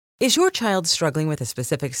Is your child struggling with a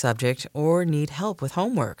specific subject or need help with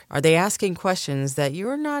homework? Are they asking questions that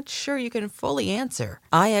you're not sure you can fully answer?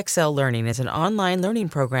 IXL Learning is an online learning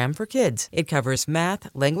program for kids. It covers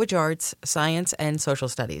math, language arts, science, and social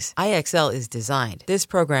studies. IXL is designed. This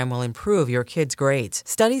program will improve your kids' grades.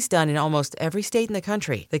 Studies done in almost every state in the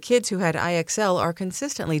country. The kids who had IXL are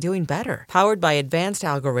consistently doing better. Powered by advanced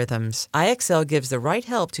algorithms, IXL gives the right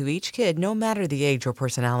help to each kid no matter the age or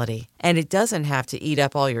personality. And it doesn't have to eat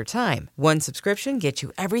up all your time. One subscription gets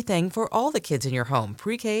you everything for all the kids in your home,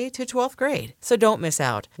 pre-K to 12th grade. So don't miss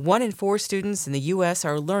out. 1 in 4 students in the U.S.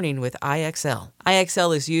 are learning with IXL.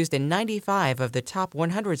 IXL is used in 95 of the top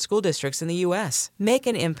 100 school districts in the U.S. Make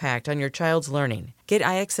an impact on your child's learning. Get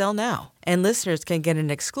IXL now. And listeners can get an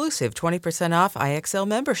exclusive 20% off IXL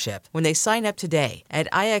membership when they sign up today at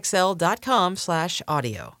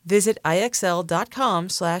IXL.com/audio. Visit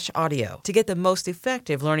IXL.com/audio to get the most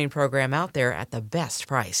effective learning program out there at the best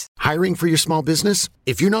price. Hiring for your small business?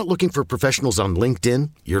 If you're not looking for professionals on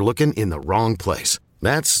LinkedIn, you're looking in the wrong place.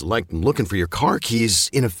 That's like looking for your car keys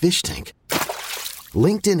in a fish tank.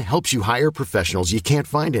 LinkedIn helps you hire professionals you can't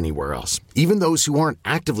find anywhere else, even those who aren't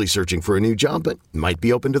actively searching for a new job but might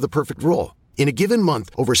be open to the perfect role. In a given month,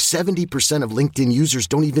 over 70% of LinkedIn users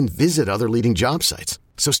don't even visit other leading job sites.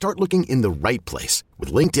 So start looking in the right place.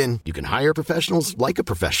 With LinkedIn, you can hire professionals like a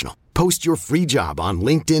professional. Post your free job on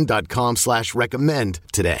linkedin.com/recommend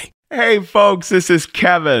today. Hey folks, this is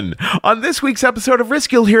Kevin. On this week's episode of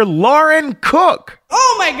Risk, you'll hear Lauren Cook.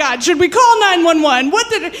 Oh my God, should we call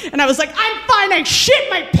 911? And I was like, I'm fine, I shit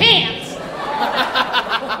my pants.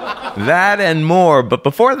 That and more. But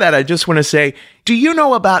before that, I just want to say, do you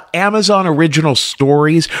know about Amazon Original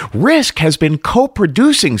Stories? Risk has been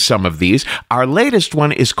co-producing some of these. Our latest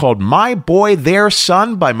one is called My Boy, Their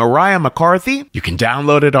Son by Mariah McCarthy. You can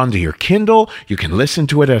download it onto your Kindle. You can listen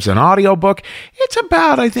to it as an audiobook. It's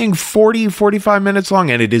about, I think, 45 minutes long,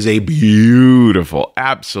 and it is a beautiful,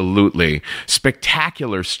 absolutely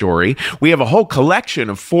spectacular story. We have a whole collection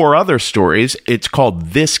of 4 other stories. It's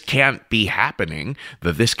called This Can't Be Happening,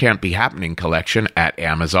 the This Can't Be Happening collection at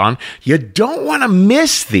Amazon. You don't want to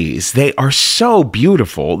miss these. They are so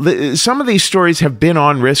beautiful. Some of these stories have been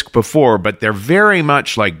on Risk before, but they're very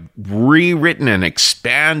much like rewritten and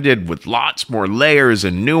expanded with lots more layers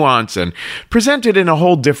and nuance and presented in a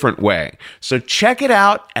whole different way. So check it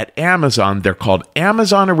out at Amazon. They're called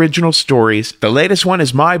Amazon Original Stories. The latest one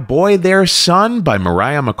is My Boy, Their Son by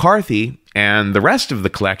Mariah McCarthy, and the rest of the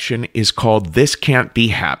collection is called This Can't Be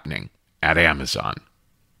Happening at Amazon.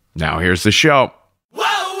 Now here's the show.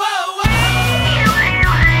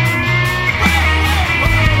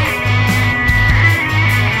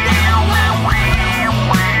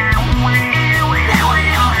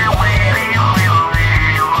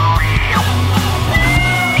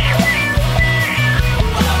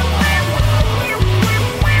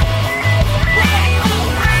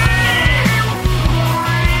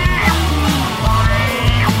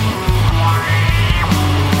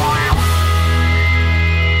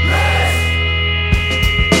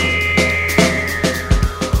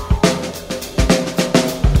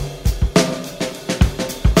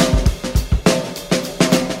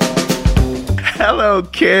 Hello,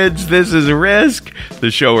 kids. This is Risk,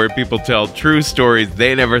 the show where people tell true stories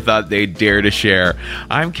they never thought they'd dare to share.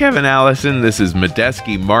 I'm Kevin Allison. This is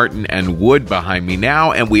Medeski, Martin, and Wood behind me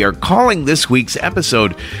now, and we are calling this week's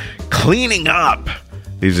episode Cleaning Up.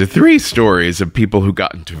 These are 3 stories of people who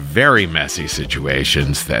got into very messy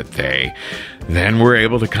situations that they then were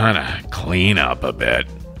able to kind of clean up a bit.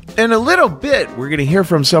 In a little bit, we're going to hear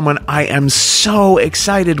from someone I am so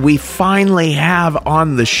excited we finally have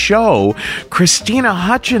on the show, Christina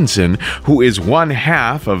Hutchinson, who is one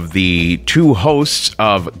half of the 2 hosts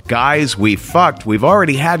of Guys We Fucked. We've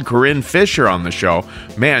already had Corinne Fisher on the show.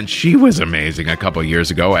 Man, she was amazing a couple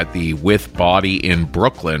years ago at the With Body in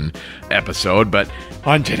Brooklyn episode, but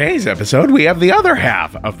on today's episode, we have the other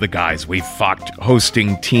half of the Guys We Fucked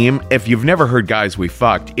hosting team. If you've never heard Guys We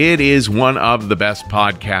Fucked, it is one of the best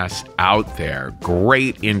podcasts out there.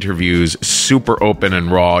 Great interviews, super open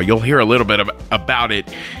and raw. You'll hear a little bit about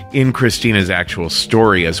it in Christina's actual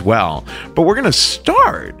story as well. But we're going to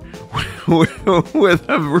start with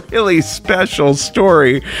a really special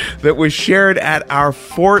story that was shared at our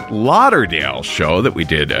Fort Lauderdale show that we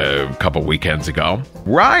did a couple weekends ago.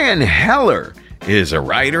 Ryan Heller is a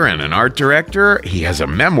writer and an art director. He has a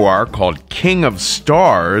memoir called King of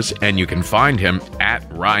Stars, and you can find him at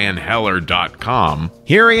ryanheller.com.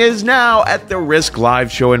 Here he is now at the Risk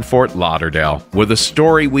Live show in Fort Lauderdale with a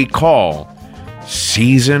story we call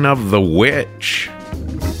Season of the Witch.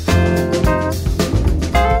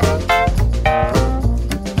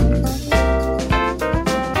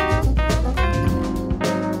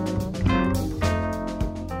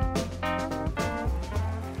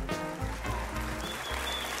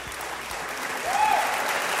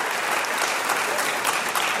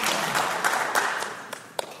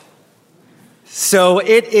 So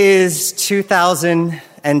it is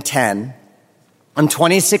 2010. I'm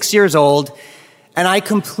 26 years old, and I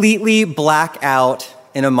completely black out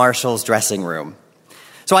in a Marshall's dressing room.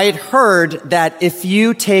 So I had heard that if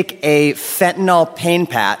you take a fentanyl pain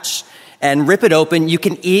patch and rip it open, you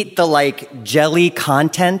can eat the jelly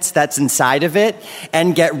contents that's inside of it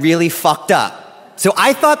and get really fucked up. So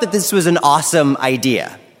I thought that this was an awesome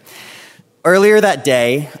idea. Earlier that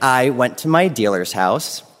day, I went to my dealer's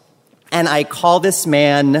house, and I call this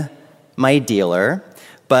man my dealer,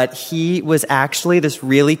 but he was actually this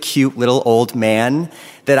really cute little old man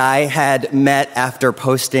that I had met after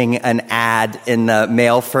posting an ad in the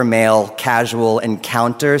male-for-male casual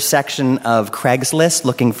encounter section of Craigslist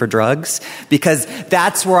looking for drugs, because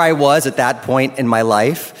that's where I was at that point in my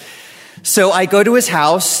life. So I go to his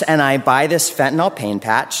house, and I buy this fentanyl pain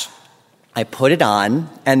patch. I put it on,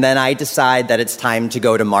 and then I decide that it's time to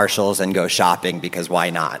go to Marshall's and go shopping, because why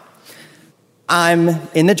not? I'm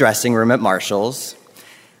in the dressing room at Marshall's,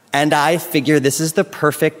 and I figure this is the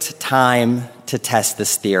perfect time to test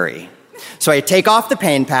this theory. So I take off the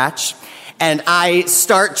pain patch, and I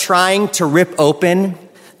start trying to rip open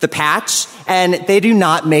the patch, and they do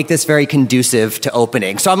not make this very conducive to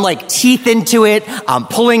opening. So I'm teeth into it, I'm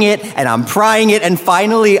pulling it, and I'm prying it, and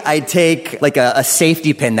finally I take a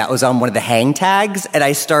safety pin that was on one of the hang tags, and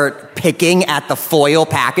I start picking at the foil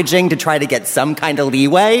packaging to try to get some kind of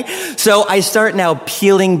leeway. So I start now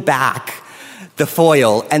peeling back the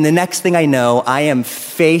foil, and the next thing I know, I am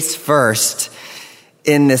face first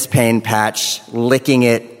in this pain patch, licking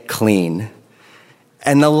it clean.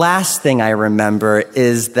 And the last thing I remember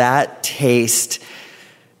is that taste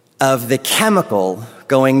of the chemical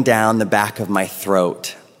going down the back of my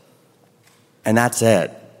throat. And that's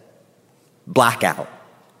it. Blackout.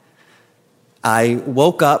 I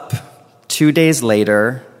woke up 2 days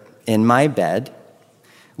later in my bed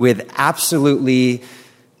with absolutely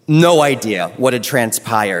no idea what had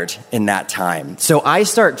transpired in that time. So I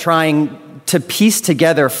start trying to piece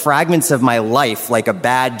together fragments of my life like a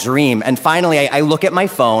bad dream. And finally, I look at my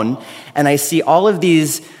phone, and I see all of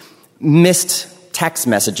these missed text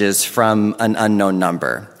messages from an unknown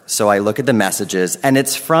number. So I look at the messages, and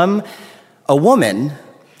it's from a woman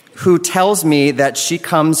who tells me that she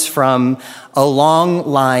comes from a long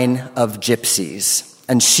line of gypsies.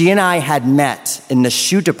 And she and I had met in the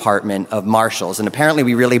shoe department of Marshall's. And apparently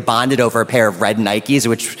we really bonded over a pair of red Nikes,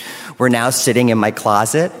 which were now sitting in my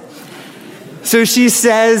closet. So she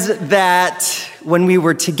says that when we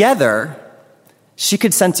were together, she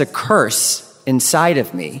could sense a curse inside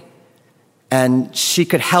of me, and she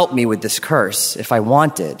could help me with this curse if I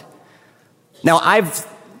wanted. Now, I've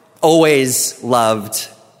always loved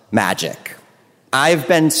magic. I've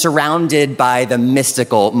been surrounded by the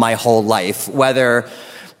mystical my whole life, whether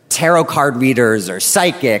tarot card readers or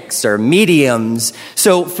psychics or mediums.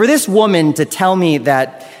 So for this woman to tell me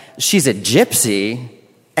that she's a gypsy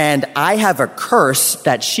and I have a curse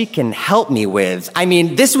that she can help me with, I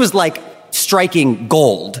mean, this was like striking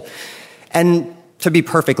gold. And to be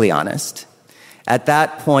perfectly honest, at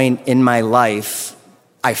that point in my life,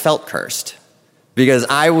 I felt cursed because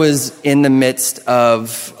I was in the midst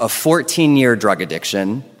of a 14-year drug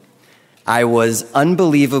addiction. I was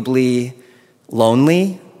unbelievably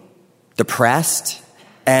lonely, depressed,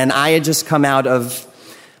 and I had just come out of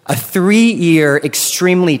a 3-year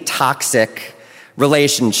extremely toxic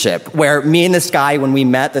relationship where me and this guy, when we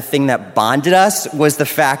met, the thing that bonded us was the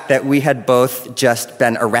fact that we had both just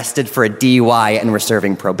been arrested for a DUI and were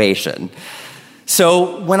serving probation.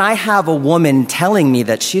 So when I have a woman telling me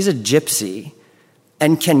that she's a gypsy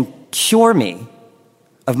and can cure me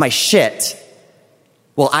of my shit,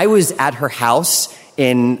 well, I was at her house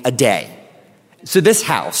in a day. So this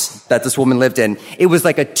house that this woman lived in, it was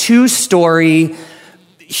like a 2-story,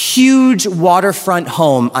 huge waterfront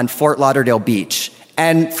home on Fort Lauderdale Beach.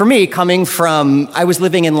 And for me, I was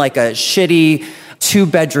living in like a shitty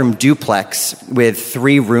 2-bedroom duplex with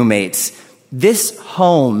 3 roommates. This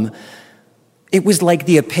home, it was like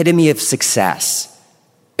the epitome of success.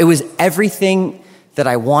 It was everything that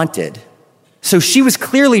I wanted. So she was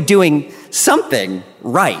clearly doing something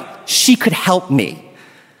right. She could help me.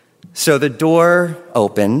 So the door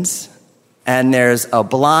opens, and there's a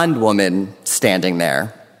blonde woman standing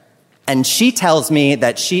there. And she tells me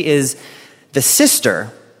that she is the sister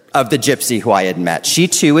of the gypsy who I had met. She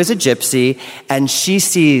too is a gypsy, and she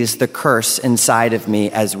sees the curse inside of me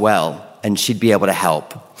as well, and she'd be able to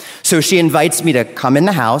help. So she invites me to come in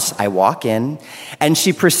the house. I walk in, and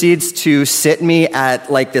she proceeds to sit me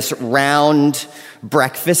at like this round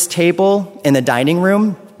breakfast table in the dining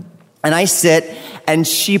room. And I sit, and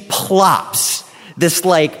she plops this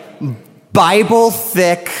like Bible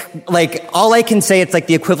thick, like all I can say, it's like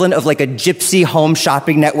the equivalent of like a Gypsy Home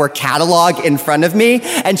Shopping Network catalog in front of me.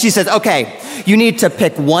 And she says, okay, you need to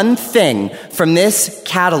pick one thing from this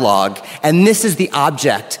catalog, and this is the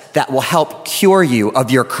object that will help cure you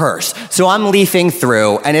of your curse. So I'm leafing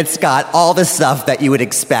through, and it's got all the stuff that you would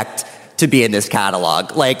expect to be in this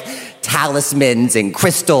catalog, like talismans and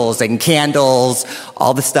crystals and candles,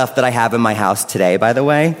 all the stuff that I have in my house today, by the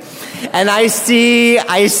way. And I see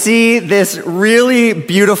this really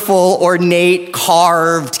beautiful, ornate,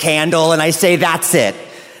 carved candle, and I say, that's it.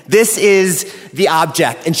 This is the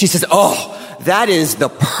object. And she says, oh, that is the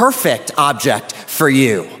perfect object for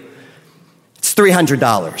you. It's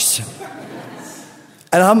 $300.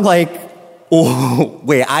 And I'm like, oh,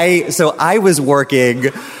 wait, I was working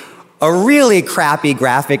a really crappy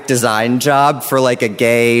graphic design job for like a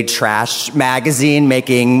gay trash magazine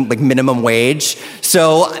making like minimum wage.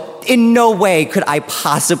 So in no way could I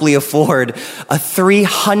possibly afford a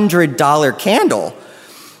 $300 candle.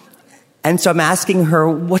 And so I'm asking her,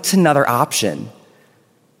 what's another option?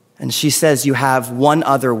 And she says, you have one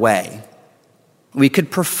other way. We could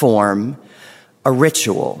perform a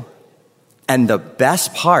ritual. And the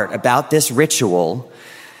best part about this ritual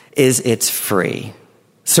is it's free.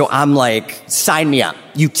 So I'm like, sign me up.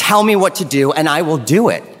 You tell me what to do, and I will do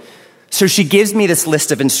it. So she gives me this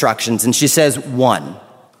list of instructions, and she says, 1,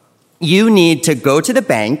 you need to go to the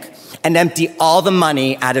bank and empty all the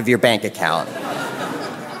money out of your bank account.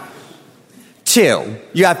 2,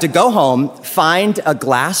 you have to go home, find a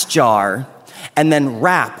glass jar, and then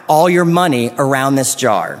wrap all your money around this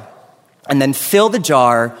jar. And then fill the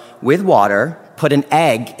jar with water, put an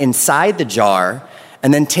egg inside the jar,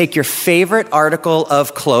 and then take your favorite article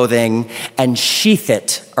of clothing and sheath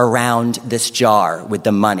it around this jar with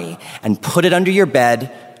the money and put it under your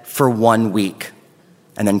bed for 1 week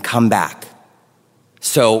and then come back.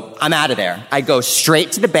 So I'm out of there. I go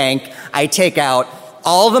straight to the bank. I take out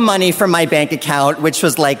all the money from my bank account, which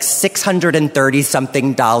was like $630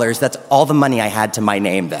 something. That's all the money I had to my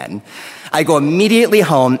name then. I go immediately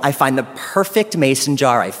home. I find the perfect mason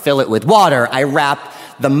jar. I fill it with water. I wrap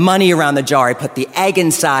the money around the jar. I put the egg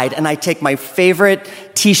inside, and I take my favorite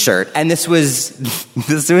t-shirt. And this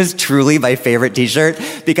was truly my favorite t-shirt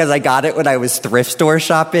because I got it when I was thrift store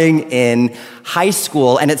shopping in high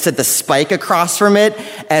school, and it said the spike across from it.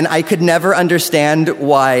 And I could never understand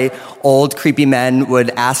why old creepy men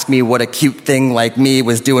would ask me what a cute thing like me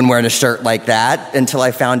was doing wearing a shirt like that until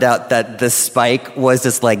I found out that the spike was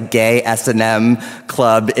this like gay S&M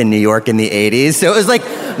club in New York in the 80s. So it was like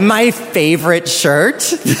my favorite shirt.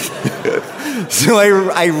 So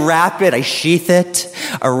I wrap it, I sheath it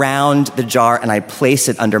around the jar, and I place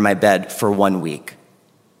it under my bed for 1 week.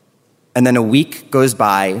 And then a week goes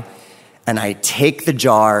by, and I take the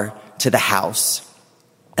jar to the house,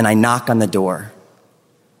 and I knock on the door.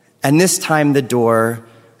 And this time the door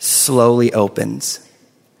slowly opens,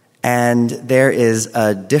 and there is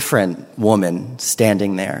a different woman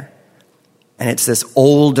standing there. And it's this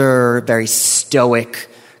older, very stoic,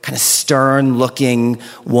 kind of stern-looking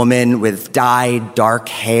woman with dyed dark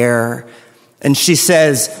hair. And she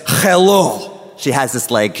says, hello. She has this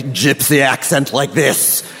like gypsy accent like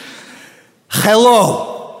this.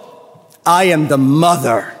 Hello. I am the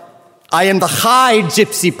mother. I am the high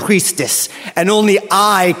gypsy priestess, and only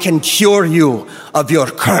I can cure you of your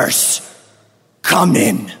curse. Come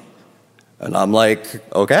in. And I'm like,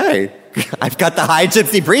 okay, I've got the high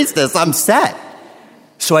gypsy priestess. I'm set.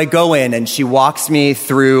 So I go in, and she walks me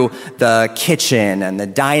through the kitchen and the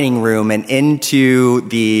dining room and into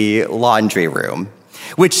the laundry room,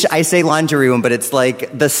 which I say laundry room, but it's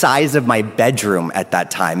like the size of my bedroom at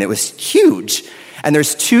that time. It was huge. And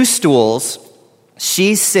there's 2 stools.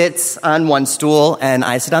 She sits on one stool, and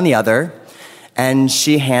I sit on the other. And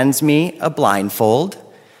she hands me a blindfold,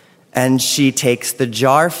 and she takes the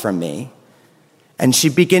jar from me, and she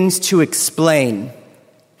begins to explain,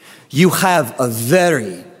 you have a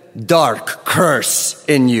very dark curse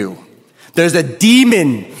in you. There's a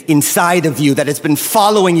demon inside of you that has been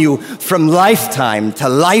following you from lifetime to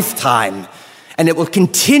lifetime, and it will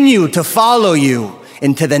continue to follow you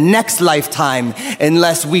into the next lifetime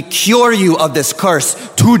unless we cure you of this curse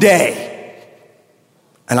today.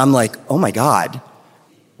 And I'm like, oh my God,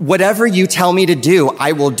 whatever you tell me to do,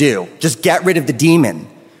 I will do. Just get rid of the demon.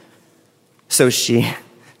 So she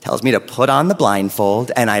tells me to put on the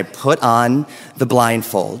blindfold, and I put on the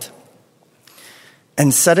blindfold.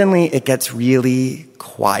 And suddenly it gets really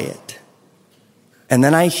quiet. And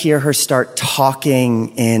then I hear her start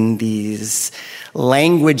talking in these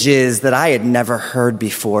languages that I had never heard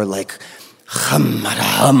before, like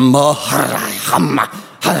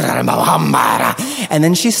and And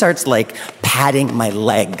then she starts like patting my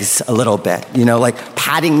legs a little bit, like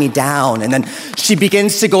patting me down. And then she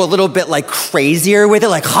begins to go a little bit like crazier with it,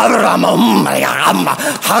 like, and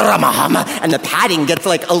the patting gets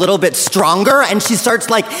like a little bit stronger, and she starts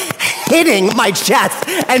like hitting my chest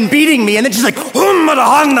and beating me. And then she's like,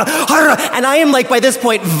 and I am like, by this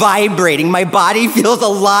point, vibrating. My body feels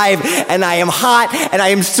alive, and I am hot, and I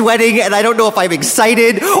am sweating, and I don't know if I'm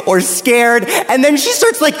excited or scared. And then she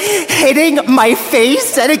starts like hitting my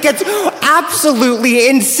face, and it gets absolutely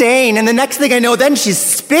insane. And the next thing I know, then she's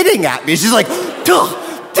spitting at me. She's like, duh,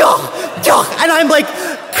 duh, duh. And I'm like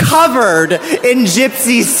covered in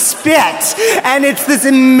gypsy spit. And it's this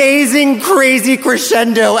amazing, crazy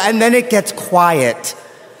crescendo. And then it gets quiet.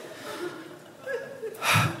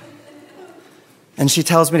 And she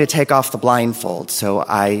tells me to take off the blindfold. So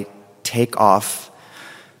I take off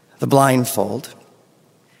the blindfold.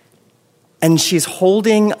 And she's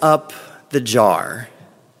holding up the jar.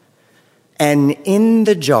 And in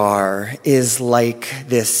the jar is like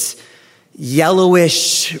this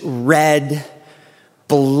yellowish red,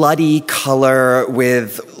 bloody color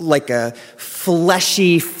with like a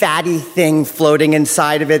fleshy, fatty thing floating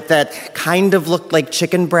inside of it that kind of looked like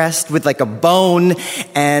chicken breast with like a bone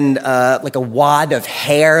and like a wad of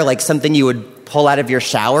hair, like something you would pull out of your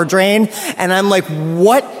shower drain. And I'm like,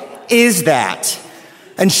 what is that?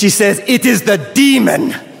 And she says, it is the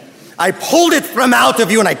demon. I pulled it from out of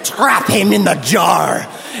you and I trap him in the jar.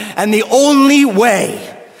 And the only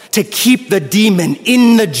way to keep the demon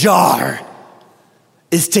in the jar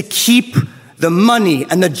is to keep the money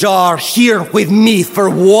and the jar here with me for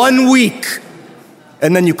 1 week.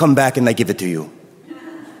 And then you come back and I give it to you.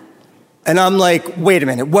 And I'm like, wait a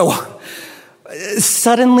minute, whoa.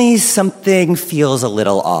 Suddenly something feels a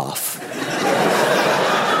little off.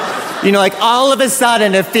 Like all of a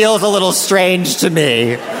sudden it feels a little strange to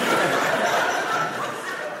me.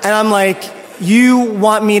 And I'm like, you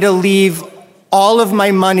want me to leave all of my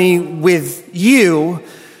money with you?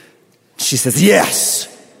 She says, yes.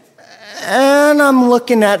 And I'm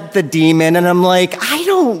looking at the demon and I'm like, I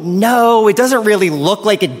don't know. It doesn't really look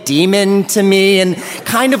like a demon to me and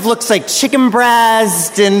kind of looks like chicken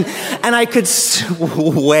breast. And I could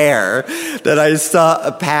swear that I saw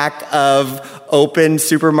a pack of open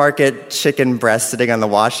supermarket chicken breast sitting on the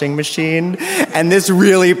washing machine. And this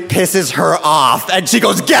really pisses her off. And she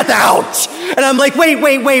goes, get out. And I'm like,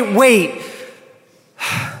 wait.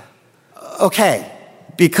 Okay.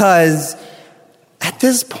 Because at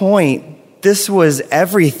this point, this was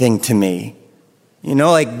everything to me.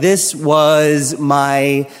 This was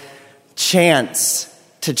my chance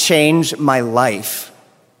to change my life.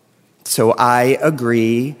 So I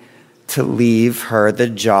agree to leave her the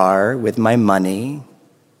jar with my money,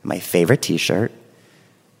 my favorite t-shirt,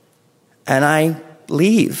 and I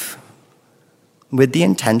leave with the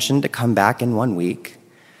intention to come back in 1 week.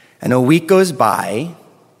 And a week goes by,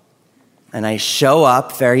 and I show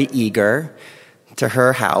up very eager to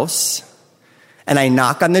her house, and I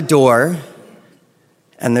knock on the door,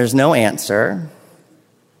 and there's no answer.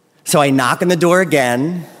 So I knock on the door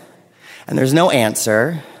again, and there's no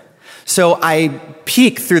answer. So I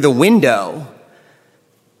peek through the window,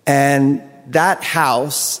 and that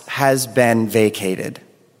house has been vacated.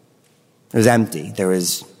 It was empty. There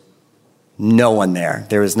was no one there.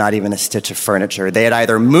 There was not even a stitch of furniture. They had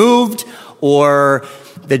either moved or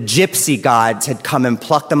the gypsy gods had come and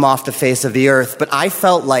plucked them off the face of the earth. But I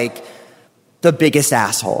felt like the biggest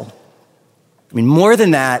asshole. I mean, more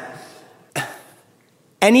than that,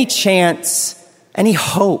 any chance, any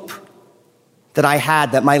hope that I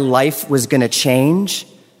had that my life was going to change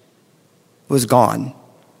was gone.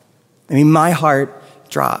 I mean, my heart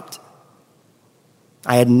dropped.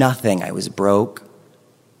 I had nothing. I was broke,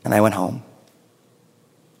 and I went home.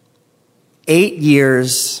 8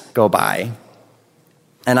 years go by,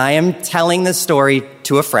 and I am telling this story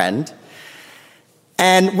to a friend,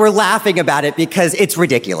 and we're laughing about it because it's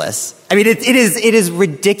ridiculous. I mean, it is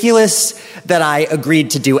ridiculous that I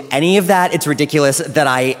agreed to do any of that. It's ridiculous that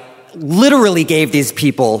I literally gave these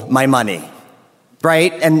people my money,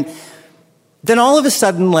 right? And then all of a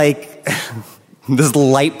sudden, like, this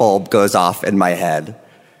light bulb goes off in my head.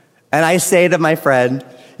 And I say to my friend,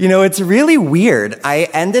 it's really weird. I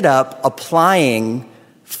ended up applying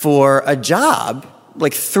for a job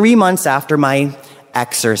like 3 months after my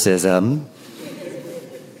exorcism.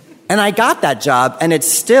 And I got that job, and it's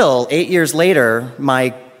still, 8 years later,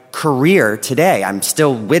 my career today. I'm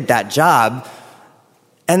still with that job.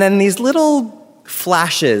 And then these little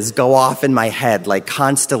flashes go off in my head like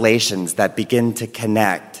constellations that begin to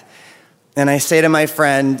connect. And I say to my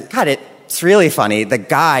friend, God, it's really funny. The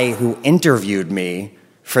guy who interviewed me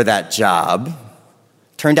for that job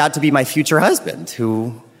turned out to be my future husband,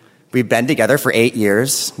 who we've been together for 8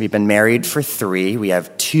 years. We've been married for 3. We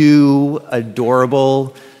have 2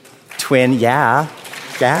 adorable twin, yeah.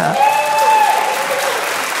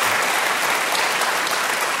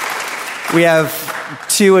 We have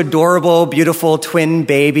 2 adorable, beautiful twin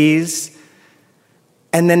babies.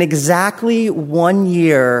 And then exactly 1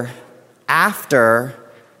 year after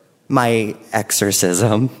my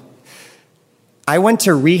exorcism, I went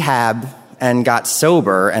to rehab and got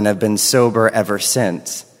sober and have been sober ever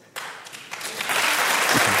since.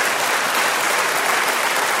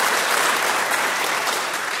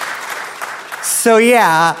 So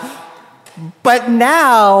yeah, but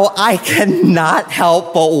now I cannot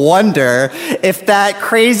help but wonder if that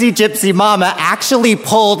crazy gypsy mama actually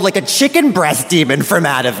pulled like a chicken breast demon from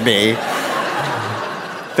out of me.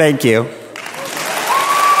 Thank you.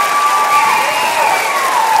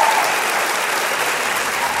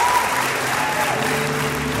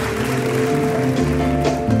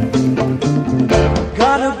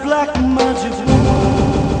 Got a black magic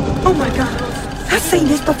woman. Oh my God, I've seen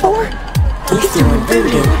this before. He's doing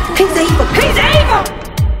voodoo. He's evil. He's evil!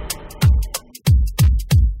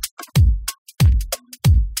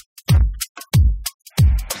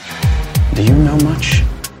 Do you know much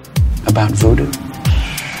about voodoo?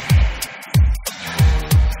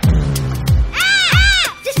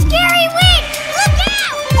 The scary witch! Look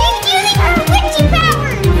out! She's using her witchy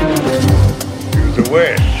powers! She's a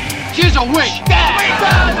witch. She's a witch!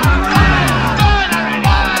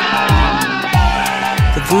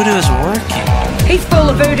 The voodoo is working. He's full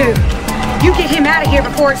of voodoo. You get him out of here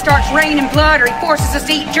before it starts raining blood or he forces us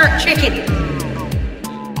to eat jerk chicken.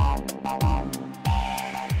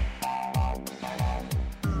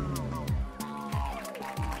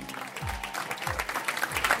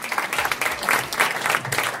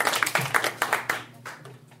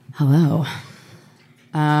 Hello.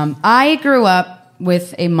 I grew up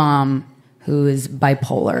with a mom who is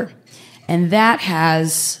bipolar, and that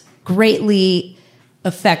has greatly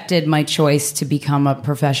affected my choice to become a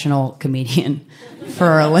professional comedian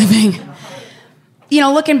for a living. You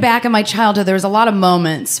know, looking back at my childhood, there was a lot of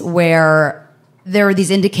moments where there were these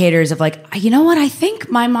indicators of like, you know what, I think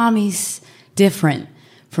my mommy's different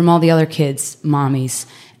from all the other kids' mommies.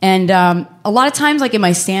 And a lot of times, like in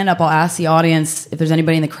my stand-up, I'll ask the audience if there's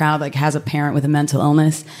anybody in the crowd like has a parent with a mental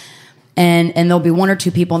illness. And there'll be 1 or 2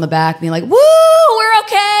 people in the back being like, woo, we're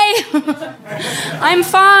okay. I'm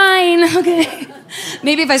fine. Okay.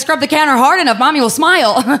 Maybe if I scrub the counter hard enough, mommy will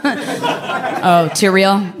smile. Oh, too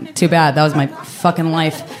real? Too bad. That was my fucking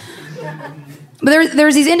life. But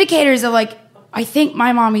there's these indicators of like, I think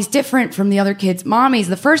my mommy's different from the other kids' mommies.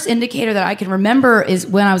 The first indicator that I can remember is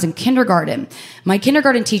when I was in kindergarten. My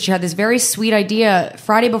kindergarten teacher had this very sweet idea.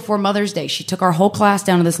 Friday before Mother's Day, she took our whole class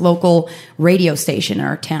down to this local radio station in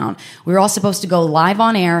our town. We were all supposed to go live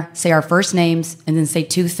on air, say our first names, and then say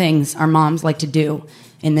 2 things our moms like to do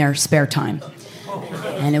in their spare time.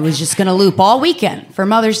 And it was just going to loop all weekend for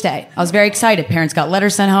Mother's Day. I was very excited. Parents got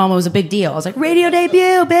letters sent home. It was a big deal. I was like, radio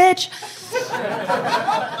debut, bitch.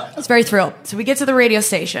 I was very thrilled. So we get to the radio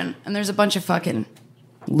station, and there's a bunch of fucking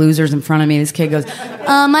losers in front of me. This kid goes,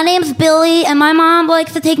 my name's Billy, and my mom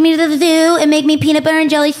likes to take me to the zoo and make me peanut butter and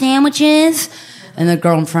jelly sandwiches. And the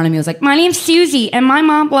girl in front of me was like, my name's Susie, and my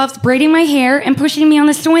mom loves braiding my hair and pushing me on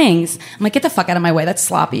the swings. I'm like, get the fuck out of my way. That's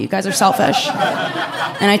sloppy. You guys are selfish.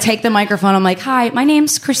 And I take the microphone. I'm like, hi, my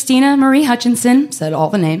name's Christina Marie Hutchinson. Said all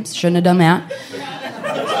the names. Shouldn't have done that.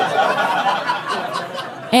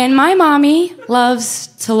 And my mommy loves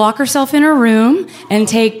to lock herself in her room and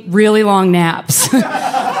take really long naps.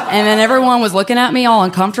 And then everyone was looking at me all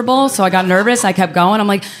uncomfortable, so I got nervous. I kept going. I'm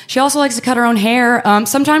like, she also likes to cut her own hair.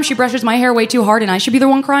 Sometimes she brushes my hair way too hard, and I should be the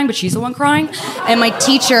one crying, but she's the one crying. And my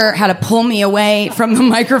teacher had to pull me away from the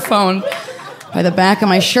microphone by the back of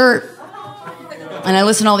my shirt. And I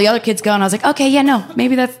listened to all the other kids go, and I was like, okay, yeah, no,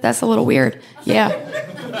 maybe that's a little weird. Yeah,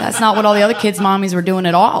 that's not what all the other kids' mommies were doing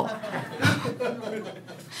at all.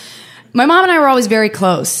 My mom and I were always very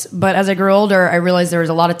close, but as I grew older, I realized there was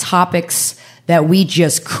a lot of topics that we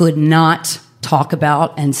just could not talk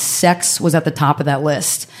about, and sex was at the top of that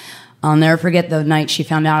list. I'll never forget the night she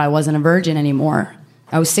found out I wasn't a virgin anymore.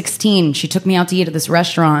 I was 16. She took me out to eat at this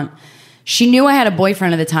restaurant. She knew I had a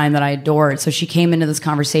boyfriend at the time that I adored, so she came into this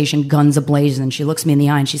conversation guns a-blazing, and she looks me in the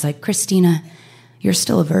eye, and she's like, Christina, you're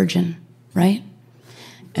still a virgin, right?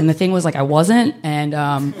 And the thing was, like, I wasn't, and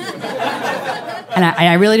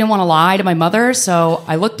I really didn't want to lie to my mother, so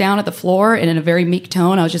I looked down at the floor, and in a very meek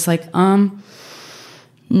tone, I was just like,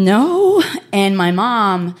 no. And my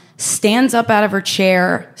mom stands up out of her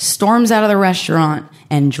chair, storms out of the restaurant,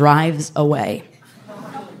 and drives away.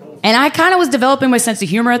 And I kind of was developing my sense of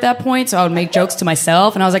humor at that point, so I would make jokes to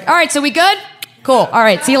myself. And I was like, all right, so we good? Cool. All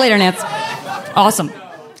right, see you later, Nance. Awesome.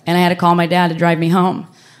 And I had to call my dad to drive me home.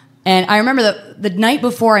 And I remember the night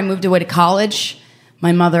before I moved away to college,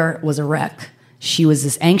 my mother was a wreck. She was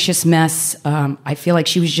this anxious mess. I feel like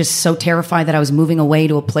she was just so terrified that I was moving away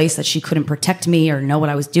to a place that she couldn't protect me or know what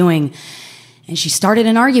I was doing. And she started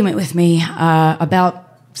an argument with me about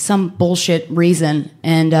some bullshit reason.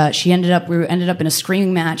 And we ended up in a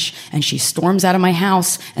screaming match, and she storms out of my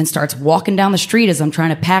house and starts walking down the street as I'm trying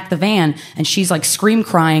to pack the van. And she's like scream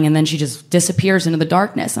crying, and then she just disappears into the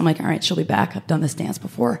darkness. I'm like, all right, she'll be back. I've done this dance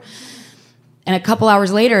before. And a couple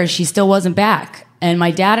hours later, she still wasn't back. And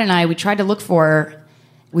my dad and I, we tried to look for her.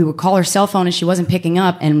 We would call her cell phone and she wasn't picking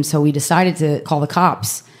up. And so we decided to call the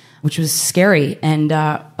cops, which was scary. And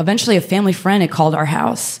eventually a family friend had called our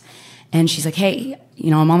house. And she's like, hey,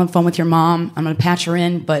 I'm on the phone with your mom. I'm going to patch her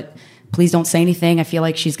in, but please don't say anything. I feel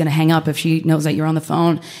like she's going to hang up if she knows that you're on the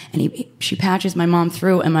phone. And she patches my mom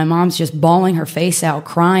through, and my mom's just bawling her face out,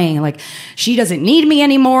 crying. Like, she doesn't need me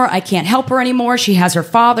anymore. I can't help her anymore. She has her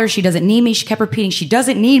father. She doesn't need me. She kept repeating, she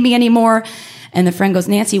doesn't need me anymore. And the friend goes,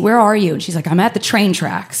 Nancy, where are you? And she's like, I'm at the train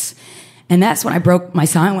tracks. And that's when I broke my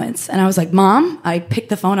silence. And I was like, Mom, I picked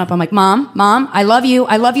the phone up. I'm like, Mom, I love you.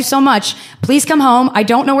 I love you so much. Please come home. I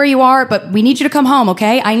don't know where you are, but we need you to come home,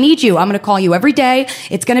 okay? I need you. I'm going to call you every day.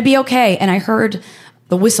 It's going to be okay. And I heard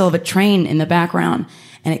the whistle of a train in the background,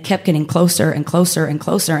 and it kept getting closer and closer and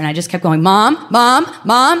closer. And I just kept going, Mom.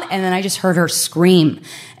 And then I just heard her scream,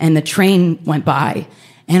 and the train went by.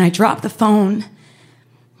 And I dropped the phone,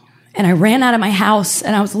 and I ran out of my house,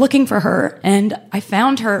 and I was looking for her, and I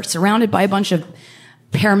found her surrounded by a bunch of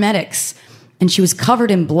paramedics, and she was covered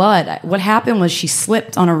in blood. What happened was she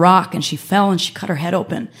slipped on a rock, and she fell, and she cut her head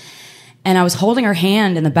open. And I was holding her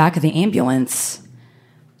hand in the back of the ambulance,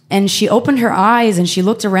 and she opened her eyes, and she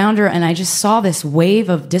looked around her, and I just saw this wave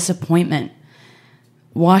of disappointment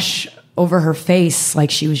wash over her face, like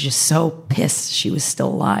she was just so pissed she was still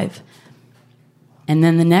alive. And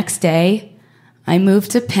then the next day, I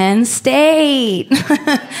moved to Penn State.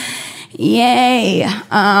 Yay.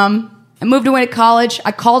 I moved away to college.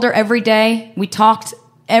 I called her every day. We talked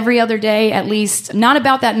every other day, at least. Not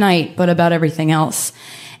about that night, but about everything else.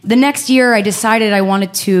 The next year, I decided I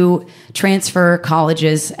wanted to transfer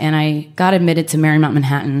colleges, and I got admitted to Marymount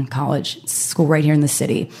Manhattan College. It's a school right here in the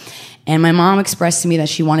city. And my mom expressed to me that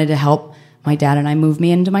she wanted to help my dad and I move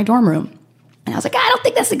me into my dorm room. And I was like, I don't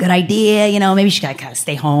think that's a good idea. Maybe she got to kind of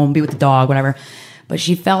stay home, be with the dog, whatever. But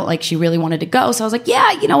she felt like she really wanted to go. So I was like,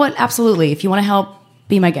 yeah, you know what? Absolutely. If you want to help,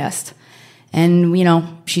 be my guest. And,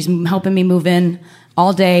 she's helping me move in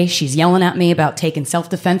all day. She's yelling at me about taking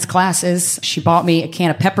self-defense classes. She bought me a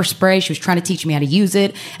can of pepper spray. She was trying to teach me how to use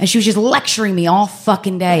it. And she was just lecturing me all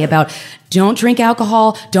fucking day about don't drink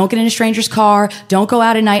alcohol, don't get in a stranger's car, don't go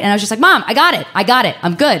out at night. And I was just like, Mom, I got it.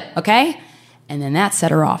 I'm good. Okay? And then that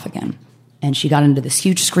set her off again. And she got into this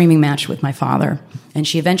huge screaming match with my father. And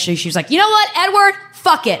she was like, you know what, Edward?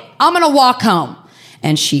 Fuck it. I'm going to walk home.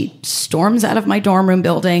 And she storms out of my dorm room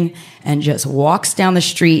building and just walks down the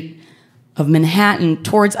street of Manhattan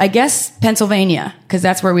towards, I guess, Pennsylvania, because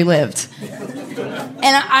that's where we lived. And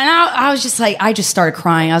I was just like, I just started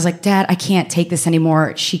crying. I was like, Dad, I can't take this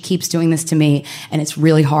anymore. She keeps doing this to me, and it's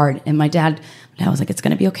really hard. And my dad was like, it's going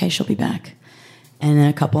to be okay. She'll be back. And then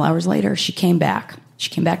a couple hours later, she came back. She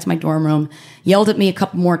came back to my dorm room, yelled at me a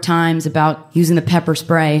couple more times about using the pepper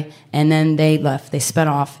spray, and then they left. They sped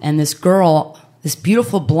off. And this girl, this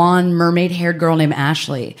beautiful blonde mermaid-haired girl named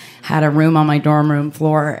Ashley, had a room on my dorm room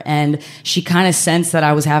floor, and she kind of sensed that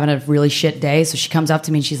I was having a really shit day. So she comes up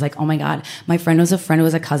to me and she's like, oh my God, my friend was a friend who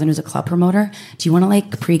was a cousin who's a club promoter. Do you want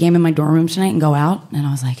to pregame in my dorm room tonight and go out? And I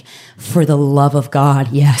was like, for the love of God,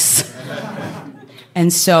 yes.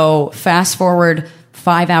 And so fast forward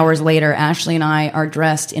 5 hours later, Ashley and I are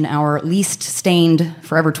dressed in our least stained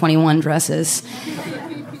Forever 21 dresses.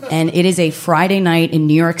 And it is a Friday night in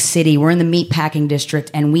New York City. We're in the meatpacking district,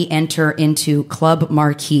 and we enter into Club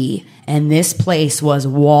Marquee. And this place was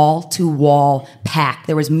wall-to-wall packed.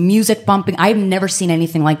 There was music bumping. I've never seen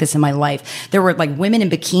anything like this in my life. There were women in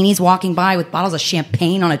bikinis walking by with bottles of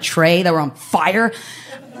champagne on a tray that were on fire.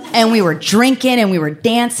 And we were drinking and we were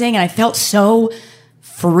dancing, and I felt so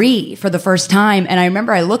free for the first time. And I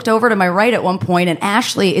remember I looked over to my right at one point, and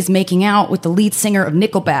Ashley is making out with the lead singer of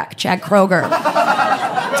Nickelback, Chad Kroeger.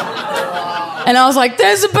 And I was like,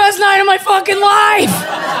 this is the best night of my fucking life.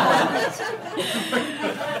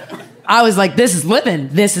 I was like, this is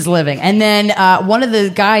living. And then one of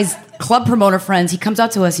the guys, club promoter friends, he comes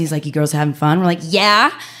up to us, he's like, you girls having fun? We're like,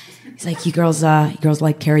 yeah. He's like, you girls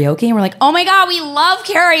like karaoke? And we're like, oh my God, we love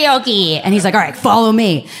karaoke. And he's like, all right, follow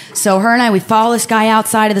me. So her and I, we follow this guy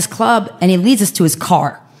outside of this club, and he leads us to his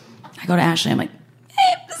car. I go to Ashley, I'm like,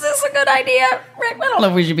 hey, is this a good idea? Rick, I don't know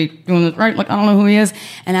if we should be doing this right. Like, I don't know who he is.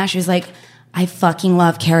 And Ashley's like, I fucking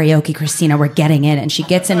love karaoke, Christina. We're getting in. And she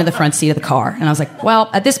gets into the front seat of the car. And I was like, well,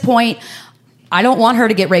 at this point, I don't want her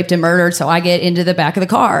to get raped and murdered, so I get into the back of the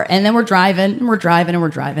car. And then we're driving, and we're driving, and we're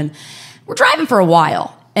driving. We're driving for a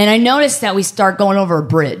while. And I noticed that we start going over a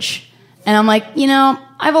bridge. And I'm like,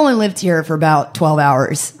 I've only lived here for about 12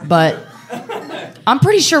 hours, but I'm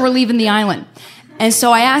pretty sure we're leaving the island. And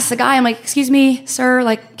so I asked the guy, I'm like, excuse me, sir,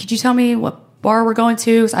 like, could you tell me what bar we're going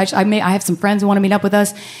to? I have some friends who want to meet up with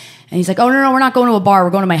us. And he's like, oh, no, we're not going to a bar.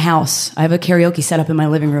 We're going to my house. I have a karaoke set up in my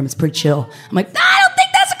living room. It's pretty chill. I'm like, I don't think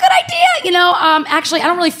that's a good idea. Actually, I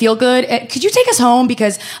don't really feel good. Could you take us home?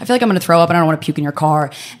 Because I feel like I'm going to throw up and I don't want to puke in your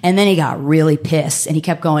car. And then he got really pissed and he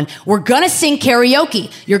kept going, we're going to sing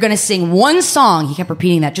karaoke. You're going to sing one song. He kept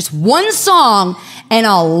repeating that, just one song, and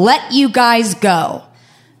I'll let you guys go.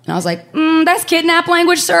 And I was like, that's kidnap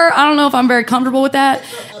language, sir. I don't know if I'm very comfortable with that.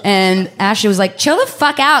 And Ashley was like, chill the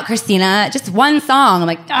fuck out, Christina. Just one song. I'm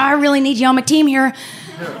like, I really need you on my team here.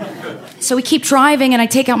 So we keep driving, and I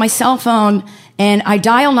take out my cell phone, and I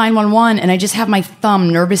dial 911, and I just have my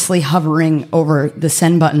thumb nervously hovering over the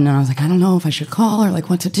send button. And I was like, I don't know if I should call or like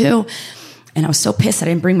what to do. And I was so pissed that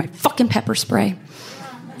I didn't bring my fucking pepper spray.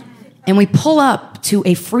 And we pull up to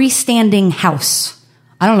a freestanding house.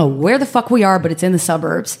 I don't know where the fuck we are, but it's in the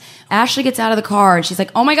suburbs. Ashley gets out of the car, and she's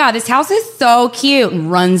like, oh my God, this house is so cute,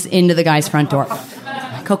 and runs into the guy's front door.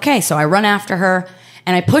 I'm like, okay, so I run after her,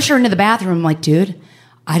 and I push her into the bathroom. I'm like, dude,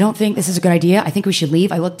 I don't think this is a good idea. I think we should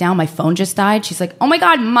leave. I look down, my phone just died. She's like, oh my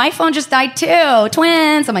God, my phone just died too.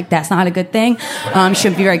 Twins. I'm like, that's not a good thing.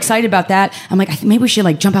 Shouldn't be very excited about that. I'm like, I think maybe we should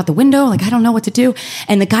like jump out the window. Like, I don't know what to do.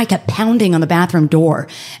 And the guy kept pounding on the bathroom door.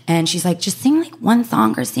 And she's like, just sing like one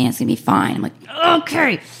song, Christina, it's gonna be fine. I'm like,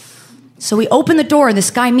 okay. So we open the door, and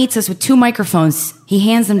this guy meets us with 2 microphones. He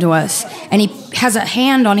hands them to us, and he has a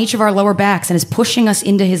hand on each of our lower backs and is pushing us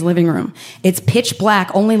into his living room. It's pitch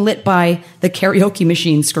black, only lit by the karaoke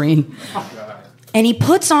machine screen. And he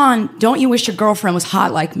puts on Don't You Wish Your Girlfriend Was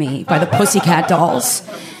Hot Like Me by the Pussycat Dolls.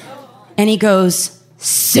 And he goes,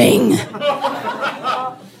 sing.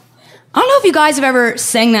 I don't know if you guys have ever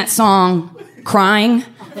sang that song crying,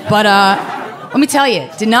 but let me tell you,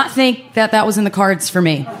 did not think that was in the cards for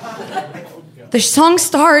me. The song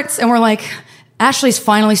starts, and we're like, Ashley's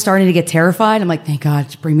finally starting to get terrified. I'm like, thank God,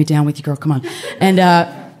 just bring me down with you, girl, come on.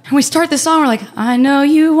 And we start the song, we're like, I know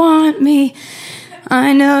you want me,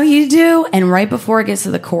 I know you do. And right before it gets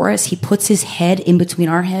to the chorus, he puts his head in between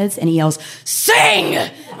our heads, and he yells, sing!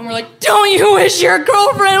 And we're like, don't you wish your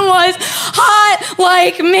girlfriend was hot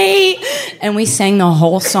like me? And we sang the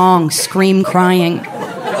whole song, scream crying.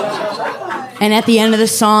 And at the end of the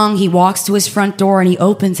song, he walks to his front door, and he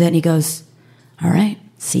opens it, and he goes, all right,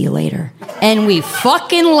 see you later. And we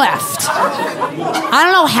fucking left. I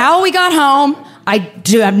don't know how we got home. I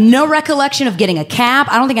do have no recollection of getting a cab.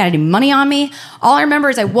 I don't think I had any money on me. All I remember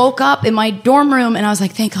is I woke up in my dorm room, and I was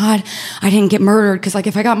like, thank God I didn't get murdered, because like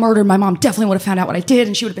if I got murdered, my mom definitely would have found out what I did,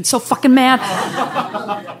 and she would have been so fucking mad.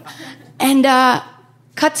 And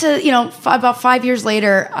cut to, about 5 years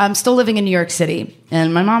later, I'm still living in New York City.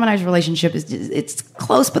 And my mom and I's relationship it's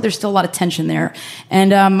close, but there's still a lot of tension there.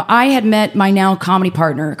 And I had met my now comedy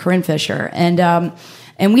partner, Corinne Fisher. And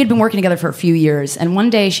we had been working together for a few years. And one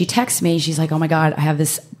day she texts me. She's like, oh my God, I have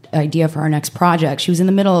this idea for our next project. She was in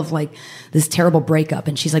the middle of like this terrible breakup.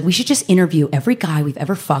 And she's like, we should just interview every guy we've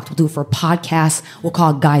ever fucked. We'll do it for a podcast. We'll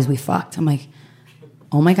call it Guys We Fucked. I'm like,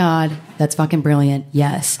 oh my God, that's fucking brilliant.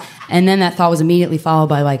 Yes. And then that thought was immediately followed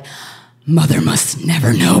by like, mother must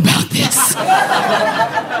never know about this.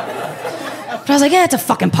 But I was like, yeah, it's a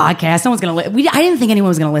fucking podcast. No one's going to I didn't think anyone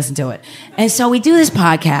was going to listen to it. And so we do this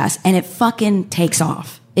podcast, and it fucking takes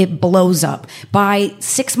off. It blows up. By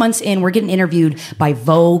 6 months in, we're getting interviewed by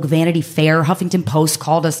Vogue, Vanity Fair, Huffington Post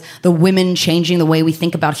called us the women changing the way we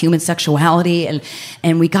think about human sexuality.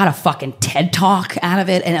 And we got a fucking TED Talk out of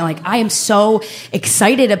it. And like, I am so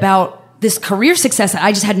excited about this career success that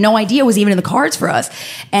I just had no idea was even in the cards for us.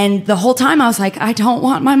 And the whole time I was like, I don't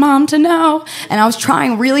want my mom to know. And I was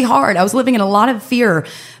trying really hard. I was living in a lot of fear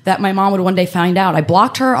that my mom would one day find out. I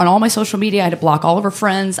blocked her on all my social media. I had to block all of her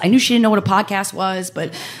friends. I knew she didn't know what a podcast was,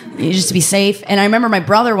 but just to be safe. And I remember my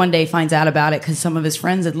brother one day finds out about it because some of his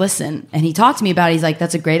friends had listened. And he talked to me about it. He's like,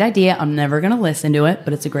 that's a great idea. I'm never going to listen to it,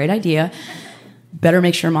 but it's a great idea. Better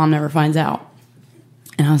make sure mom never finds out.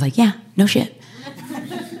 And I was like, yeah, no shit.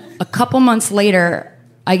 A couple months later,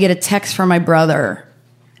 I get a text from my brother,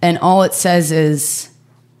 and all it says is,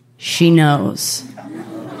 she knows.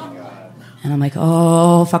 And I'm like,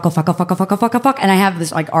 oh, fuck. And I have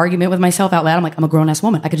this like argument with myself out loud. I'm like, I'm a grown-ass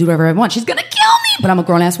woman. I could do whatever I want. She's going to kill me. But I'm a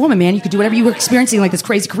grown-ass woman, man. You could do whatever you were experiencing, like this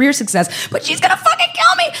crazy career success. But she's going to fucking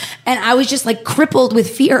kill me. And I was just like crippled with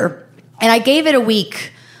fear. And I gave it a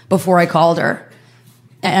week before I called her.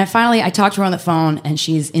 And finally, I talked to her on the phone, and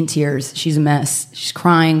she's in tears. She's a mess. She's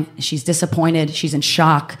crying. She's disappointed. She's in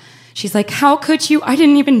shock. She's like, how could you? I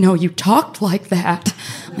didn't even know you talked like that.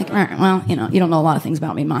 I'm like, all right, well, you know, you don't know a lot of things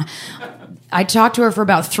about me, Ma. I talked to her for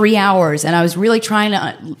about 3 hours, and I was really trying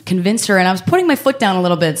to convince her, and I was putting my foot down a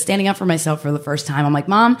little bit, standing up for myself for the first time. I'm like,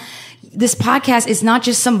 Mom, this podcast is not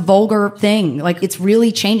just some vulgar thing. Like, it's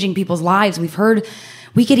really changing people's lives.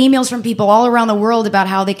 We get emails from people all around the world about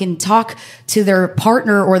how they can talk to their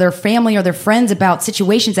partner or their family or their friends about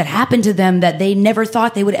situations that happened to them that they never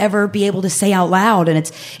thought they would ever be able to say out loud. And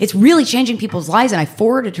it's really changing people's lives. And I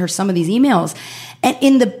forwarded her some of these emails. And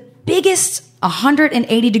in the biggest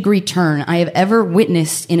 180-degree turn I have ever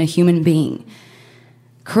witnessed in a human being,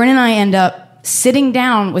 Corinne and I end up sitting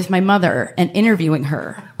down with my mother and interviewing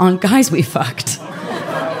her on Guys We Fucked.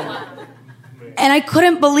 And I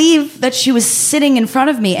couldn't believe that she was sitting in front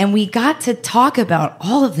of me, and we got to talk about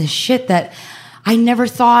all of this shit that I never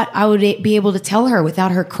thought I would be able to tell her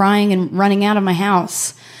without her crying and running out of my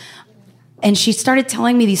house. And she started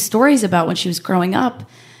telling me these stories about when she was growing up,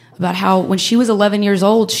 about how when she was 11 years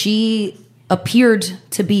old, she appeared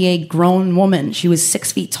to be a grown woman. She was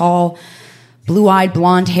 6 feet tall, blue-eyed,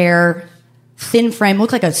 blonde hair, thin frame,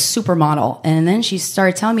 looked like a supermodel. And then she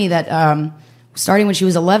started telling me that starting when she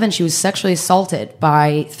was 11, she was sexually assaulted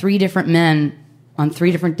by 3 different men on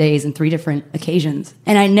 3 different days and 3 different occasions.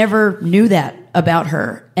 And I never knew that about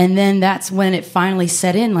her. And then that's when it finally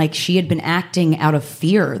set in, like she had been acting out of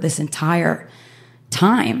fear this entire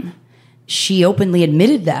time. She openly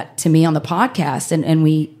admitted that to me on the podcast, and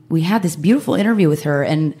we had this beautiful interview with her,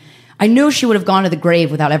 and I knew she would have gone to the grave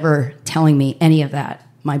without ever telling me any of that.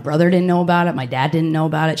 My brother didn't know about it. My dad didn't know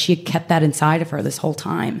about it. She had kept that inside of her this whole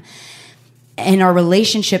time. And our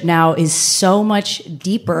relationship now is so much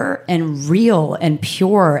deeper and real and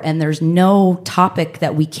pure, and there's no topic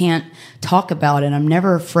that we can't talk about, and I'm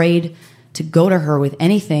never afraid to go to her with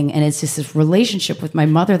anything. And it's just this relationship with my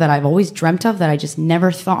mother that I've always dreamt of, that I just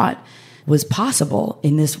never thought was possible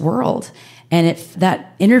in this world. And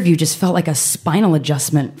that interview just felt like a spinal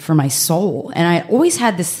adjustment for my soul. And I always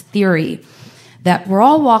had this theory that we're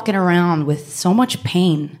all walking around with so much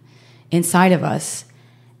pain inside of us.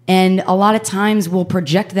 And a lot of times we'll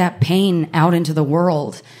project that pain out into the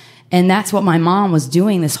world. And that's what my mom was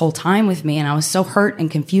doing this whole time with me. And I was so hurt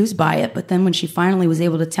and confused by it. But then when she finally was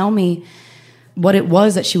able to tell me what it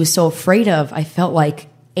was that she was so afraid of, I felt like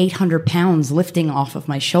 800 pounds lifting off of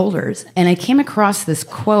my shoulders. And I came across this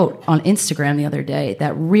quote on Instagram the other day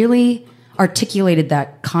that really articulated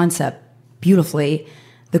that concept beautifully.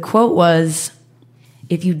 The quote was,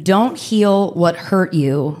 "If you don't heal what hurt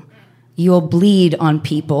you, you'll bleed on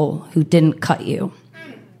people who didn't cut you."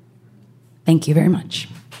 Thank you very much.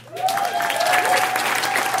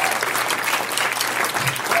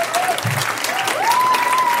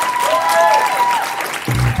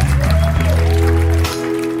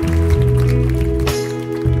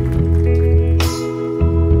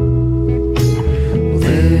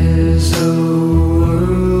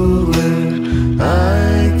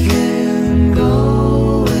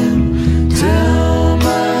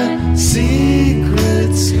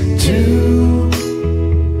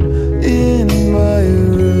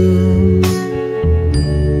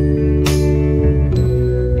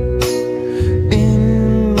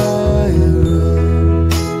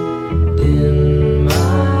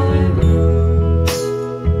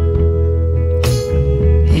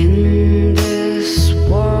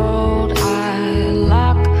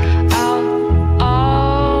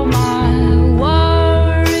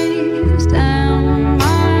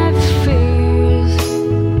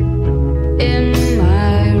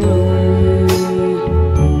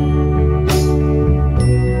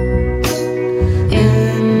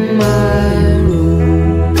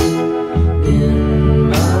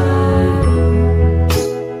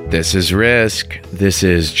 This is Risk. This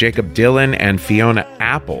is Jacob Dylan and Fiona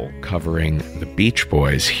Apple covering the Beach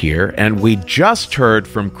Boys here. And we just heard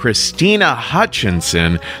from Christina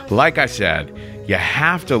Hutchinson. Like I said, you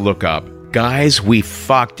have to look up Guys We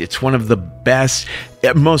Fucked. It's one of the best,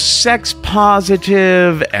 most sex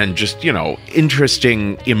positive and just,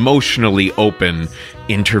 interesting, emotionally open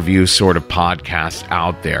interview sort of podcasts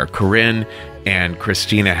out there. Corinne and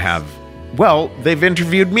Christina they've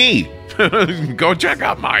interviewed me. Go check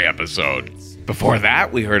out my episode. Before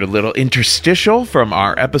that, we heard a little interstitial from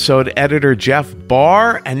our episode editor, Jeff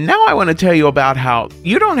Barr. And now I want to tell you about how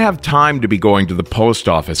you don't have time to be going to the post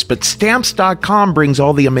office, but Stamps.com brings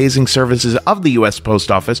all the amazing services of the U.S.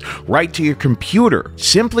 Post Office right to your computer.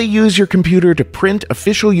 Simply use your computer to print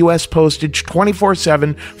official U.S. postage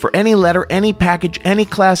 24/7 for any letter, any package, any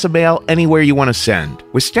class of mail, anywhere you want to send.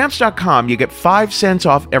 With Stamps.com, you get 5 cents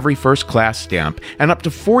off every first-class stamp and up to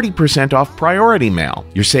 40% off priority mail.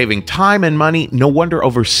 You're saving time and money. No wonder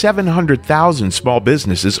over 700,000 small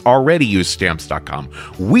businesses already use Stamps.com.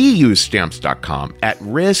 We use Stamps.com at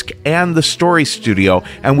Risk and the Story Studio,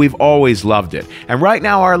 and we've always loved it. And right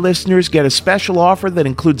now, our listeners get a special offer that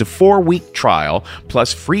includes a 4-week trial,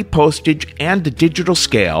 plus free postage and a digital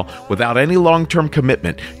scale without any long-term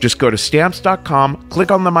commitment. Just go to Stamps.com,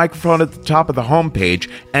 click on the microphone at the top of the homepage,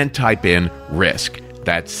 and type in Risk.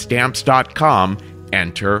 That's Stamps.com,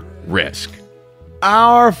 enter Risk.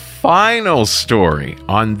 Our final story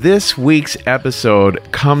on this week's episode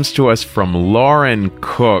comes to us from Lauren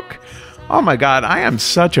Cook. Oh my God, I am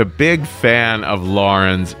such a big fan of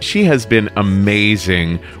Lauren's. She has been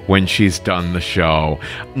amazing when she's done the show.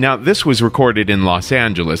 Now, this was recorded in Los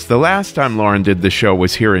Angeles. The last time Lauren did the show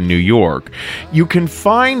was here in New York. You can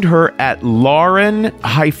find her at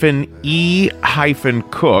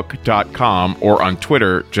lauren-e-cook.com or on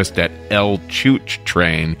Twitter just at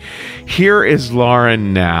LChoochTrain. Here is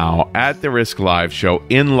Lauren now at the Risk Live show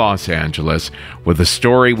in Los Angeles with a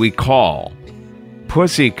story we call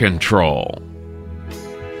Pussy Control.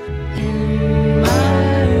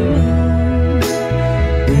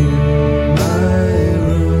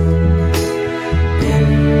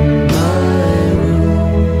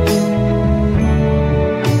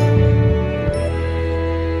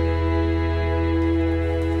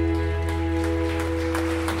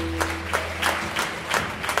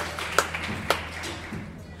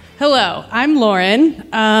 Hello, I'm Lauren.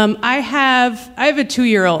 I have a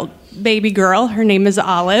 2-year-old baby girl. Her name is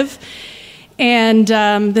Olive. And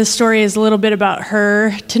this story is a little bit about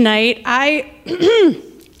her tonight. I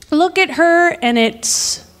look at her and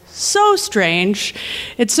it's so strange.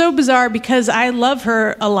 It's so bizarre because I love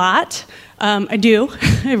her a lot. I do.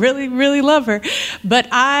 I really, really love her. But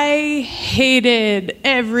I hated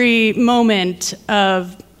every moment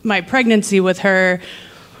of my pregnancy with her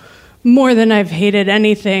more than I've hated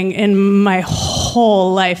anything in my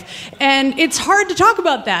whole life. And it's hard to talk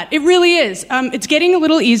about that. It really is. It's getting a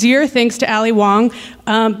little easier thanks to Ali Wong.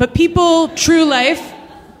 But people, true life,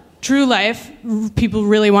 people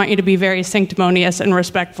really want you to be very sanctimonious and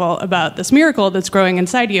respectful about this miracle that's growing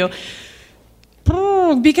inside you.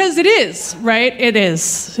 Because it is, right? It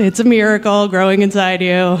is. It's a miracle growing inside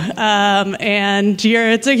you. And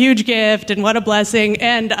it's a huge gift, and what a blessing.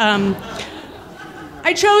 And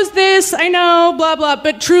I chose this, I know, blah, blah,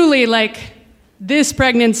 but truly, this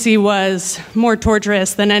pregnancy was more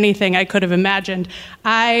torturous than anything I could have imagined.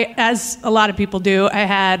 As a lot of people do, I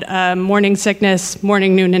had morning sickness,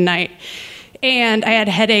 morning, noon, and night. And I had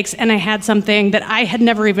headaches, and I had something that I had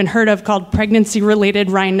never even heard of called pregnancy-related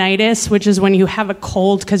rhinitis, which is when you have a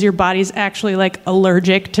cold because your body's actually,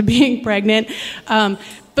 allergic to being pregnant.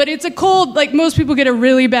 But it's a cold, most people get a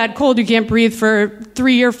really bad cold. You can't breathe for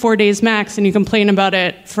 3 or 4 days max, and you complain about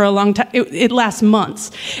it for a long time. It lasts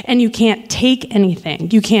months. And you can't take anything.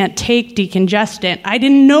 You can't take decongestant. I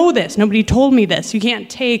didn't know this. Nobody told me this. You can't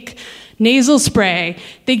take nasal spray.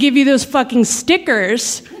 They give you those fucking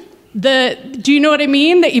stickers. Do you know what I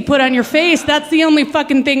mean? That you put on your face. That's the only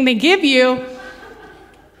fucking thing they give you.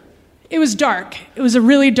 It was dark. It was a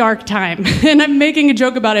really dark time. And I'm making a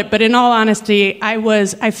joke about it, but in all honesty,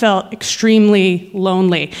 I felt extremely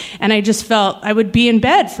lonely. And I just felt I would be in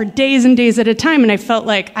bed for days and days at a time, and I felt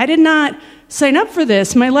like I did not sign up for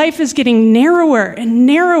this. My life is getting narrower and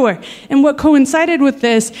narrower. And what coincided with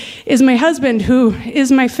this is my husband, who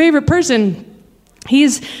is my favorite person.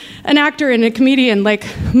 He's an actor and a comedian like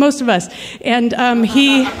most of us. And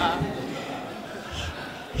he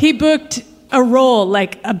booked a role,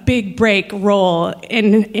 a big break role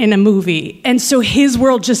in a movie. And so his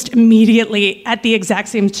world just immediately, at the exact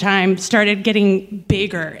same time, started getting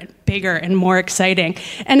bigger and bigger and more exciting.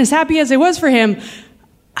 And as happy as I was for him,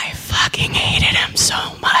 I fucking hated him so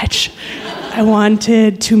much. I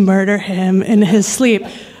wanted to murder him in his sleep.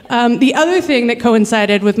 The other thing that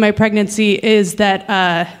coincided with my pregnancy is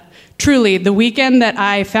that truly, the weekend that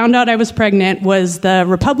I found out I was pregnant was the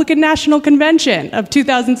Republican National Convention of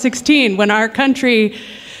 2016, when our country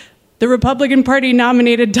the Republican Party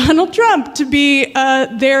nominated Donald Trump to be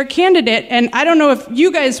their candidate. And I don't know if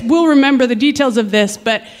you guys will remember the details of this,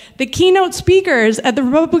 but the keynote speakers at the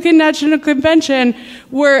Republican National Convention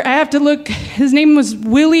were, I have to look, his name was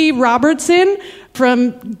Willie Robertson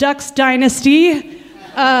from Ducks Dynasty,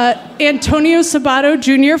 Antonio Sabato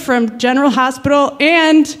Jr. from General Hospital,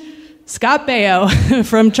 and Scott Baio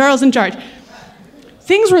from Charles in Charge.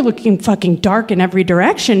 Things were looking fucking dark in every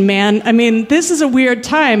direction, man. I mean, this is a weird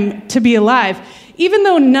time to be alive. Even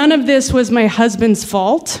though none of this was my husband's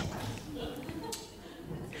fault,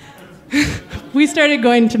 we started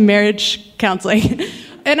going to marriage counseling.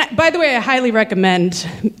 And by the way, I highly recommend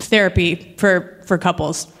therapy for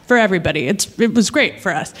couples, for everybody. It was great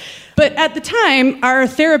for us. But at the time, our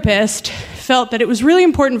therapist felt that it was really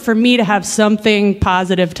important for me to have something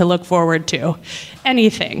positive to look forward to,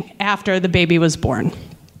 anything, after the baby was born.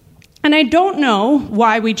 And I don't know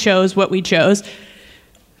why we chose what we chose.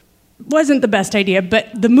 Wasn't the best idea, but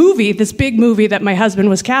the movie, this big movie that my husband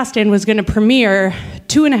was cast in, was going to premiere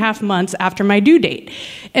 2.5 months after my due date.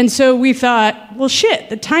 And so we thought, well, shit,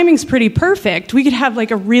 the timing's pretty perfect. We could have like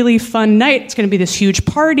a really fun night. It's going to be this huge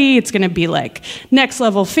party. It's going to be like next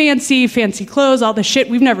level fancy clothes, all the shit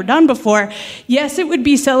we've never done before. Yes, it would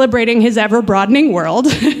be celebrating his ever broadening world.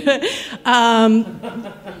 But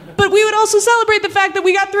we would also celebrate the fact that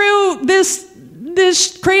we got through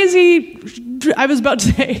this crazy,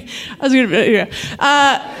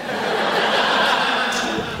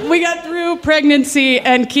 we got through pregnancy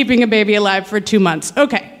and keeping a baby alive for 2 months.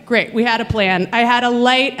 Okay, great. We had a plan. I had a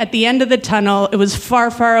light at the end of the tunnel. It was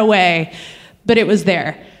far, far away, but it was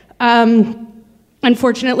there.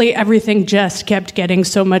 Unfortunately, everything just kept getting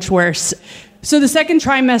so much worse. So the second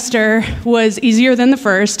trimester was easier than the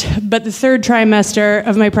first, but the third trimester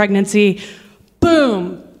of my pregnancy,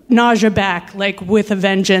 boom, nausea back, like with a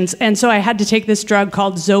vengeance. And so I had to take this drug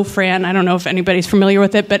called Zofran. I don't know if anybody's familiar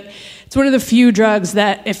with it, but it's one of the few drugs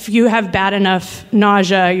that if you have bad enough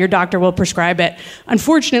nausea, your doctor will prescribe it.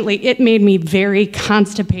 Unfortunately, it made me very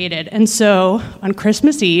constipated. And so on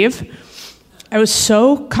Christmas Eve, I was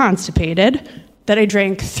so constipated that I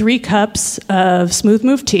drank 3 cups of Smooth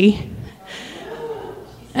Move tea.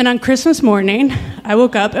 And on Christmas morning, I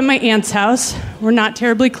woke up at my aunt's house. We're not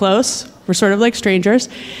terribly close. We're sort of like strangers.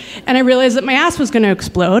 And I realized that my ass was going to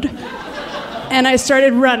explode. And I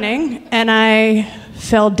started running, and I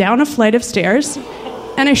fell down a flight of stairs,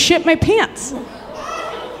 and I shit my pants.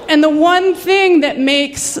 And the one thing that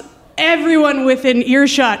makes everyone within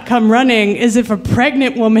earshot come running is if a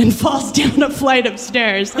pregnant woman falls down a flight of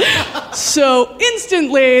stairs. So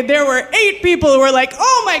instantly, there were 8 people who were like,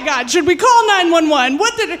 oh my God, should we call 911?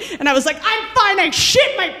 What did it? And I was like, I'm fine, I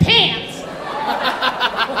shit my pants.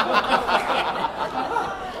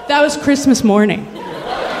 That was Christmas morning.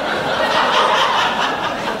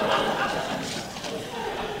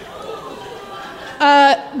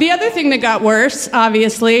 The other thing that got worse,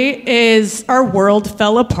 obviously, is our world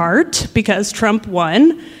fell apart because Trump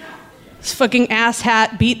won. This fucking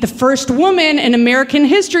asshat beat the first woman in American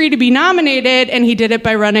history to be nominated, and he did it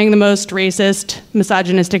by running the most racist,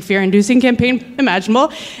 misogynistic, fear-inducing campaign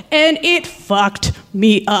imaginable, and it fucked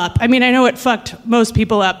me up. I mean, I know it fucked most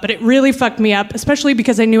people up, but it really fucked me up, especially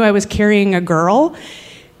because I knew I was carrying a girl.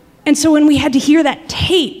 And so when we had to hear that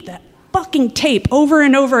tape, that fucking tape over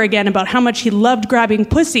and over again about how much he loved grabbing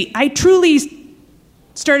pussy, I truly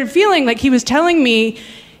started feeling like he was telling me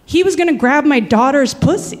he was going to grab my daughter's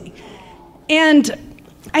pussy. And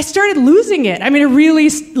I started losing it. I mean, it really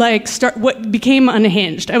what became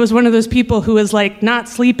unhinged. I was one of those people who was like not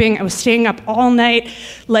sleeping. I was staying up all night,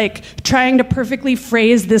 like trying to perfectly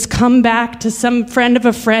phrase this comeback to some friend of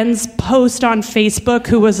a friend's post on Facebook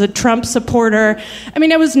who was a Trump supporter. I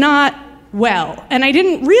mean, I was not well, and I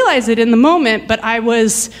didn't realize it in the moment, but I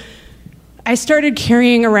started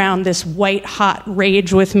carrying around this white hot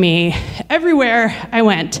rage with me everywhere I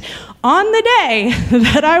went. On the day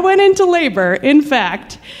that I went into labor, in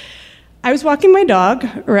fact, I was walking my dog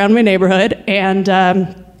around my neighborhood, and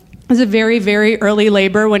it was a very, very early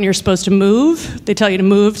labor when you're supposed to move. They tell you to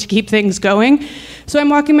move to keep things going. So I'm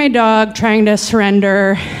walking my dog, trying to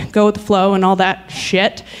surrender, go with the flow, and all that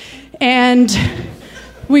shit. And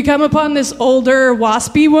we come upon this older,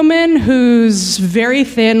 waspy woman who's very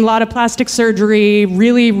thin, a lot of plastic surgery,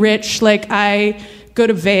 really rich. Like, I go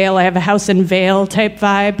to Vail, I have a house in Vail type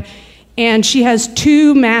vibe. And she has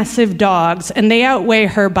 2 massive dogs, and they outweigh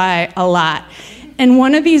her by a lot. And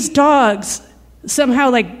one of these dogs somehow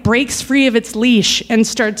like breaks free of its leash and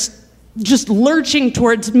starts just lurching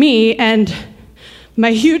towards me and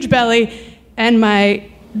my huge belly and my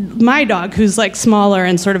dog, who's like smaller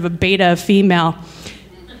and sort of a beta female.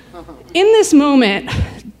 In this moment,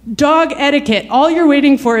 dog etiquette, all you're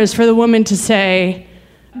waiting for is for the woman to say,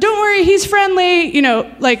 don't worry, he's friendly,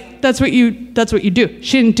 like that's what you do.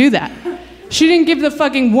 She didn't do that. She didn't give the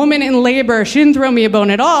fucking woman in labor, she didn't throw me a bone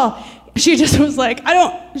at all. She just was like,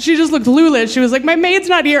 she just looked clueless. She was like, my maid's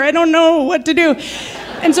not here, I don't know what to do.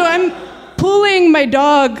 And so I'm pulling my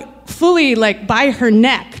dog fully like by her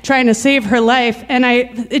neck, trying to save her life, and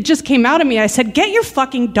it just came out of me. I said, get your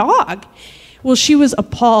fucking dog. Well, she was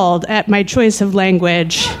appalled at my choice of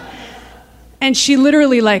language. And she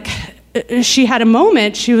literally she had a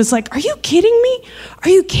moment. She was like, are you kidding me? Are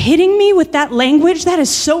you kidding me with that language? That is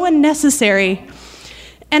so unnecessary.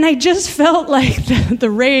 And I just felt like the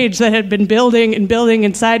rage that had been building and building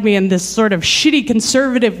inside me, and this sort of shitty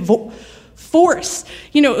conservative force.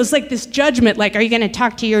 It was like this judgment, like, are you going to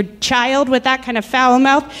talk to your child with that kind of foul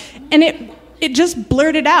mouth? And it just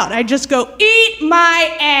blurted out. I just go, eat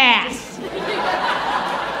my ass.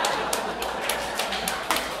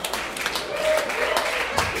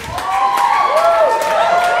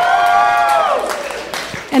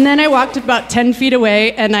 And then I walked about 10 feet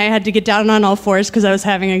away, and I had to get down on all fours because I was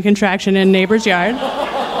having a contraction in a neighbor's yard.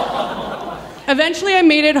 Eventually, I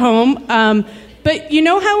made it home. But you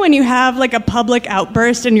know how when you have like a public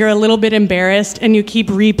outburst and you're a little bit embarrassed and you keep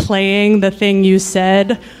replaying the thing you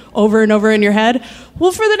said over and over in your head?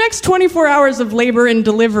 Well, for the next 24 hours of labor and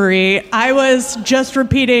delivery, I was just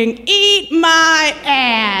repeating, eat my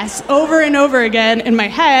ass, over and over again in my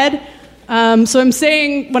head. So I'm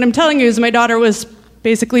saying, what I'm telling you is my daughter was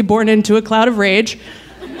basically born into a cloud of rage.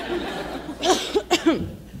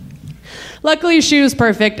 Luckily, she was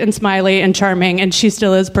perfect and smiley and charming, and she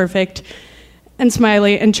still is perfect and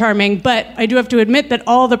smiley and charming. But I do have to admit that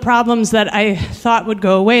all the problems that I thought would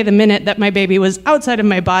go away the minute that my baby was outside of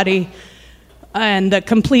my body, and the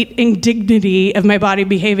complete indignity of my body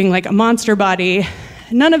behaving like a monster body,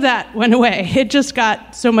 none of that went away. It just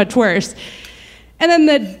got so much worse. And then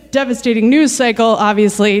the devastating news cycle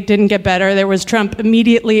obviously didn't get better. There was Trump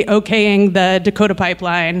immediately okaying the Dakota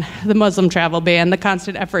Pipeline, the Muslim travel ban, the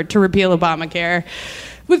constant effort to repeal Obamacare,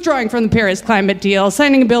 withdrawing from the Paris climate deal,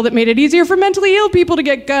 signing a bill that made it easier for mentally ill people to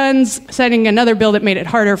get guns, signing another bill that made it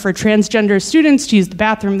harder for transgender students to use the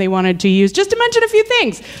bathroom they wanted to use, just to mention a few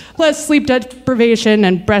things. Plus sleep deprivation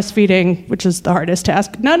and breastfeeding, which is the hardest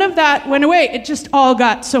task. None of that went away. It just all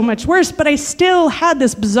got so much worse, but I still had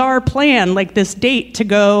this bizarre plan, like this date to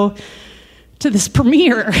go to this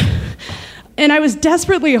premiere. And I was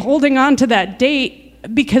desperately holding on to that date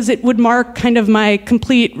because it would mark kind of my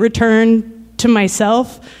complete return to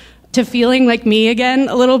myself, to feeling like me again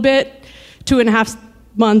a little bit. 2.5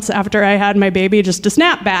 months after I had my baby, just a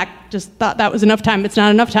snap back. Just thought that was enough time. It's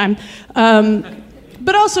not enough time.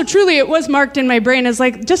 But also, truly, it was marked in my brain as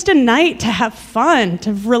like just a night to have fun,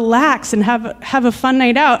 to relax and have a fun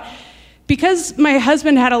night out. Because my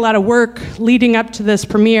husband had a lot of work leading up to this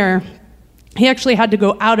premiere, he actually had to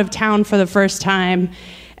go out of town for the first time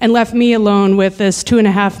and left me alone with this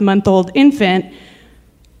 2.5-month-old infant.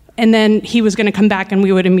 And then he was going to come back and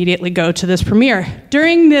we would immediately go to this premiere.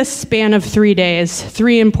 During this span of 3 days,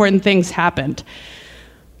 3 important things happened.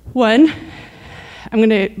 One, I'm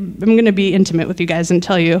going to be intimate with you guys and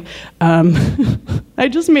tell you, I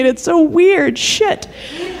just made it so weird. Shit.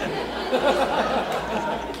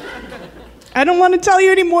 I don't want to tell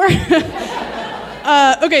you anymore.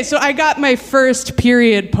 Okay, so I got my first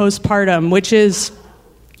period postpartum, which is,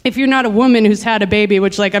 if you're not a woman who's had a baby,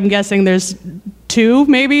 which like I'm guessing there's 2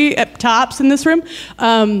 maybe at tops in this room,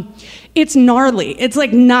 it's gnarly. It's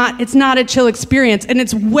not a chill experience, and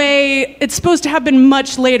it's supposed to happen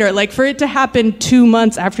much later. Like for it to happen 2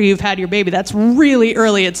 months after you've had your baby, that's really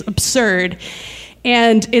early. It's absurd.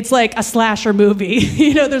 And it's like a slasher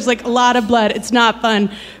movie. There's like a lot of blood. It's not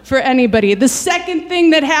fun for anybody. The second thing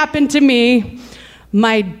that happened to me,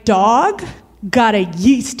 my dog got a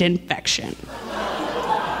yeast infection.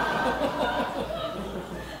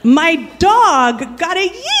 My dog got a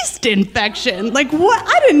yeast infection. Like, what?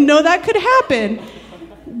 I didn't know that could happen.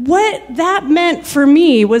 What that meant for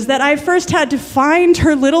me was that I first had to find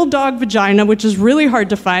her little dog vagina, which is really hard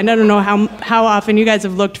to find. I don't know how often you guys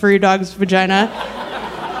have looked for your dog's vagina.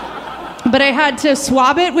 But I had to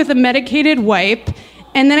swab it with a medicated wipe,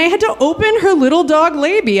 and then I had to open her little dog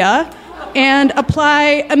labia and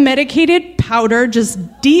apply a medicated powder just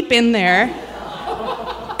deep in there.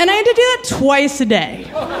 And I had to do that twice a day.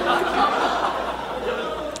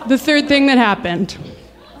 The third thing that happened,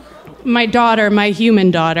 my daughter, my human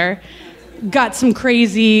daughter, got some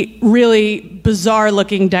crazy, really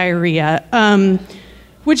bizarre-looking diarrhea,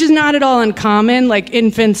 which is not at all uncommon. Like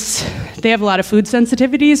infants they have a lot of food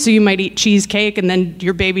sensitivities, so you might eat cheesecake and then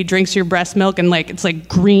your baby drinks your breast milk and like it's like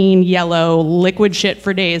green, yellow, liquid shit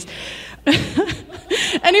for days.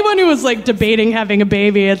 Anyone who was like debating having a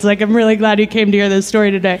baby, it's like, I'm really glad you came to hear this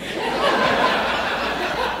story today.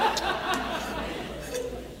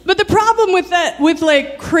 But the problem with that, with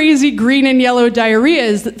like crazy green and yellow diarrhea,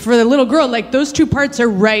 is that for the little girl, like those two parts are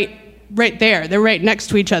right there. They're right next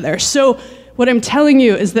to each other. So what I'm telling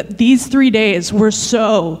you is that these 3 days were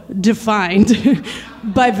so defined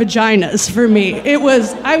by vaginas for me. I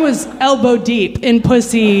was elbow deep in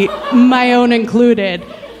pussy, my own included.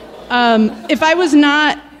 If I was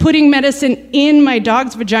not putting medicine in my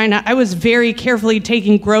dog's vagina, I was very carefully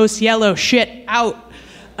taking gross yellow shit out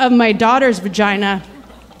of my daughter's vagina.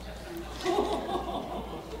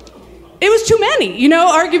 It was too many,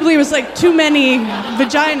 arguably it was like too many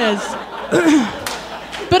vaginas.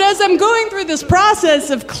 But as I'm going through this process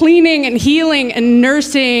of cleaning and healing and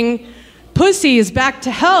nursing pussies back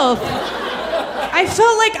to health, I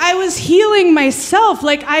felt like I was healing myself.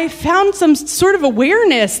 Like I found some sort of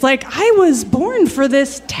awareness. Like I was born for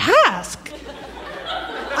this task.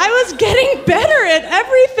 I was getting better at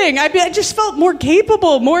everything. I just felt more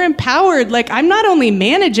capable, more empowered. Like I'm not only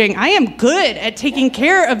managing, I am good at taking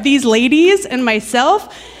care of these ladies and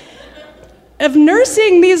myself, of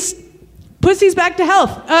nursing these pussies back to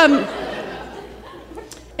health.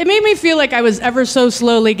 It made me feel like I was ever so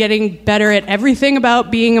slowly getting better at everything about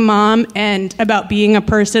being a mom and about being a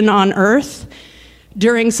person on Earth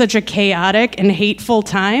during such a chaotic and hateful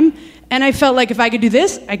time. And I felt like if I could do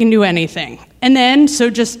this, I can do anything. And then, so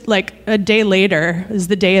just like a day later is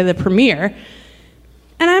the day of the premiere.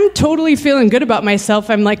 And I'm totally feeling good about myself.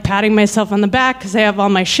 I'm like patting myself on the back because I have all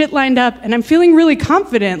my shit lined up. And I'm feeling really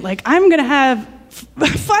confident. Like I'm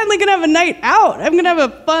finally gonna have a night out. I'm gonna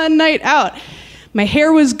have a fun night out. My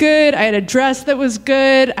hair was good. I had a dress that was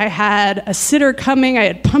good. I had a sitter coming. I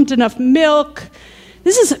had pumped enough milk.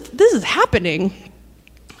 This is happening.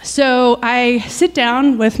 So I sit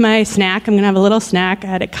down with my snack. I'm going to have a little snack. I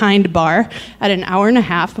had a Kind bar. I had an hour and a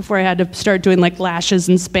half before I had to start doing like lashes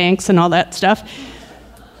and Spanx and all that stuff.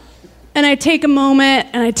 And I take a moment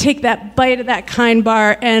and I take that bite of that Kind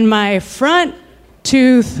bar and my front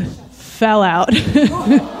tooth fell out.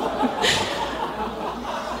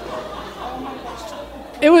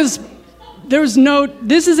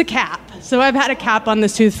 This is a cap. So I've had a cap on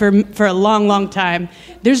this tooth for a long, long time.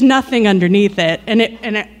 There's nothing underneath it. And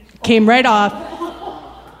it came right off.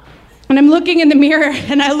 And I'm looking in the mirror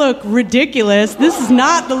and I look ridiculous. This is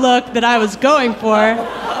not the look that I was going for.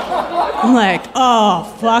 I'm like, oh,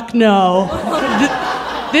 fuck no.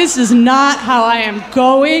 This is not how I am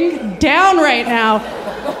going down right now.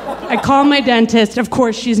 I call my dentist. Of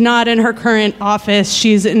course, she's not in her current office.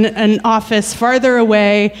 She's in an office farther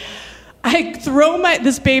away. I throw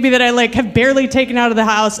this baby that I have barely taken out of the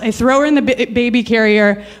house. I throw her in the baby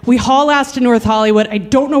carrier. We haul ass to North Hollywood. I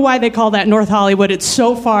don't know why they call that North Hollywood. It's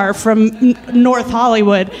so far from North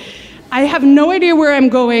Hollywood. I have no idea where I'm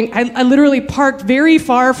going. I literally parked very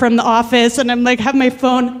far from the office, and I'm have my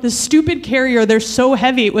phone. The stupid carrier, they're so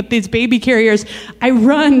heavy with these baby carriers. I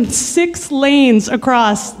run 6 lanes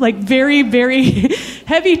across, very, very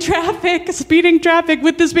heavy traffic, speeding traffic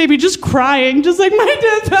with this baby, just crying, just my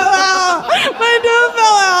tooth fell out, my tooth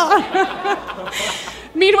fell out.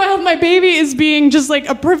 Meanwhile, my baby is being just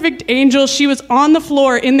a perfect angel. She was on the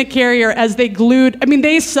floor in the carrier as they glued.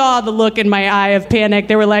 they saw the look in my eye of panic.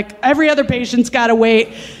 They were like, every other patient's got to wait.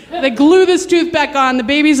 They glue this tooth back on. The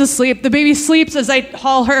baby's asleep. The baby sleeps as I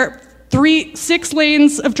haul her 6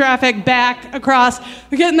 lanes of traffic back across.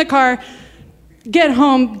 We get in the car, get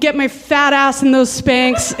home, get my fat ass in those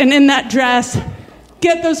Spanx and in that dress,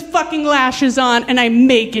 get those fucking lashes on, and I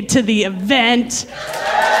make it to the event.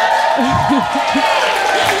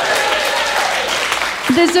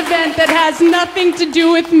 This event that has nothing to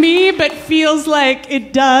do with me, but feels like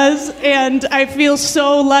it does. And I feel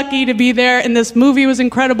so lucky to be there. And this movie was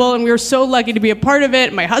incredible. And we were so lucky to be a part of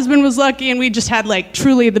it. My husband was lucky. And we just had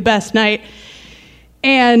truly the best night.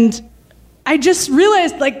 And I just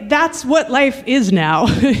realized that's what life is now.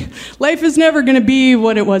 Life is never going to be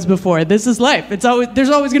what it was before. This is life. There's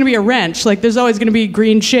always going to be a wrench. There's always going to be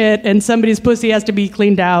green shit. And somebody's pussy has to be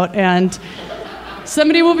cleaned out. And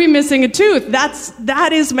somebody will be missing a tooth. That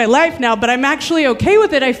is my life now, but I'm actually okay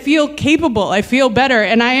with it. I feel capable. I feel better.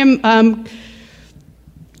 And I am,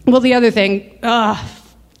 the other thing,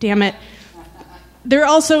 damn it. There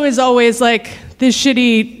also is always this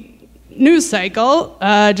shitty news cycle.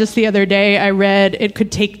 Just the other day I read it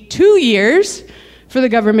could take 2 years for the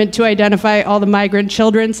government to identify all the migrant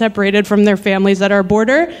children separated from their families at our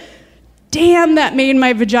border. Damn, that made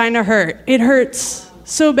my vagina hurt. It hurts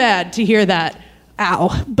so bad to hear that.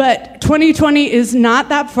 Ow. But 2020 is not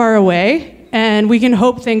that far away, and we can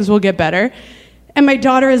hope things will get better. And my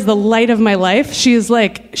daughter is the light of my life. She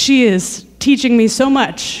is teaching me so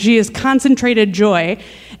much. She is concentrated joy.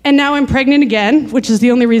 And now I'm pregnant again, which is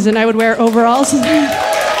the only reason I would wear overalls. I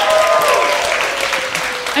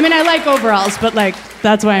mean, I like overalls, but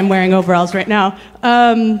that's why I'm wearing overalls right now.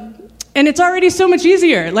 And it's already so much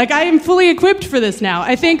easier. I am fully equipped for this now.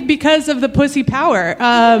 I think because of the pussy power.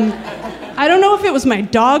 I don't know if it was my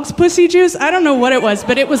dog's pussy juice. I don't know what it was,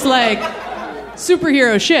 but it was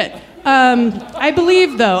superhero shit. I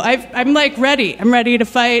believe, though. I'm ready. I'm ready to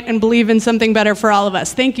fight and believe in something better for all of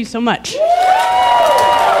us. Thank you so much.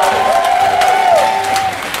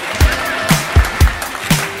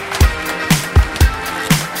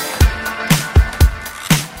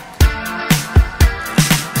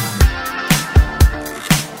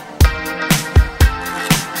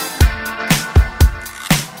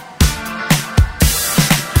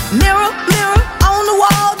 Mirror, mirror on the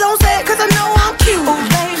wall, don't say it 'cause I know I'm cute. Ooh,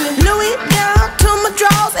 baby. Louis down to my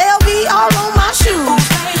drawers, LV all on my shoes.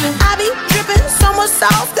 Ooh, I be dripping so much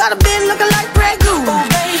sauce, got a bin looking like Grey Goose.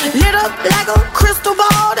 Lit up like a crystal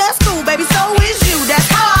ball, that's cool, baby, so is you,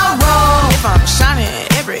 that's how I roll. If I'm shining,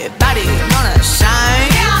 everybody gonna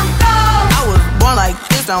shine. Yeah, I'm gold. I was born like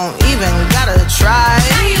this, don't even gotta try.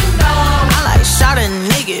 Now you know. I like shot a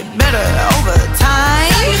nigga better over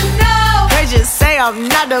time. Now you know. Just say I'm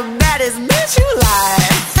not the baddest bitch you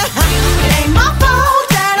like. It ain't my fault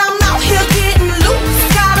that I'm out here getting loose.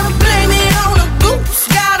 Gotta blame it on the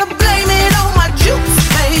goose. Gotta blame it on my juice,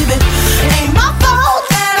 baby. It ain't my fault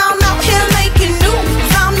that I'm out here making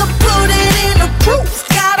news. I'm the put it in the proof.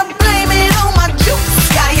 Gotta blame it on my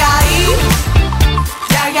juice. Yeah, yeah,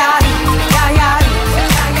 yeah, yeah, yeah,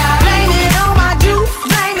 yeah. Blame it on my juice.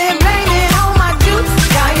 Blame it on my juice.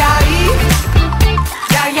 Yeah, yeah,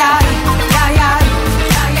 yeah, yeah.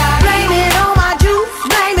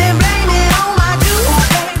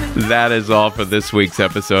 That is all for this week's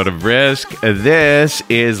episode of Risk. This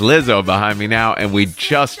is Lizzo behind me now, and we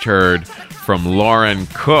just heard from Lauren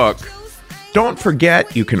Cook. Don't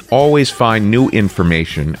forget, you can always find new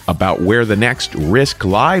information about where the next Risk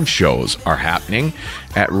live shows are happening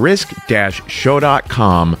at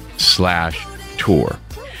risk-show.com/tour.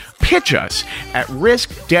 Pitch us at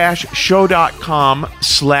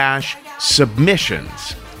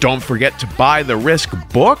risk-show.com/submissions. Don't forget to buy the Risk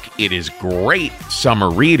book. It is great summer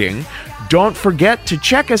reading. Don't forget to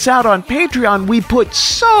check us out on Patreon. We put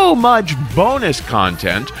so much bonus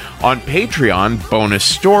content on Patreon. Bonus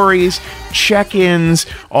stories, check-ins,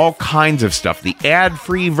 all kinds of stuff. The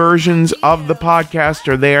ad-free versions of the podcast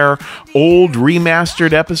are there. Old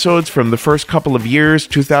remastered episodes from the first couple of years,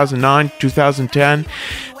 2009, 2010.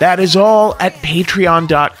 That is all at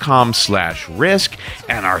patreon.com/risk.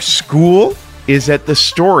 And our school is at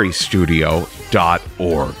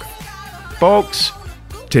thestorystudio.org. Folks,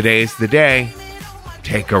 today's the day.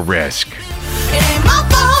 Take a risk. It ain't my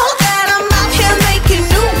fault that I'm out here making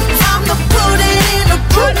news. I'm the put it in the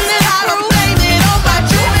proof. Gotta blame it on my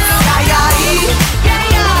juice. Yeah, yeah, yeah,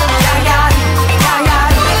 yeah, yeah, yeah, yeah.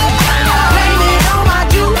 Blame it on my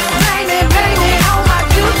juice. Blame it on my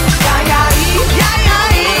juice. Yeah, yeah, yeah, yeah,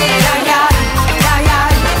 yeah, yeah, yeah,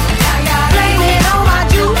 yeah. Blame it on my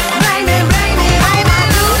juice. Blame it on my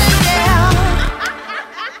juice. Yeah.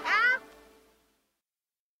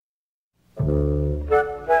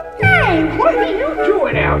 Hey, what are you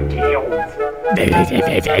doing out there?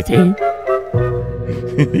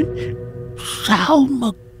 Sal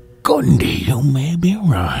Magundi, you may be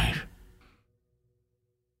right.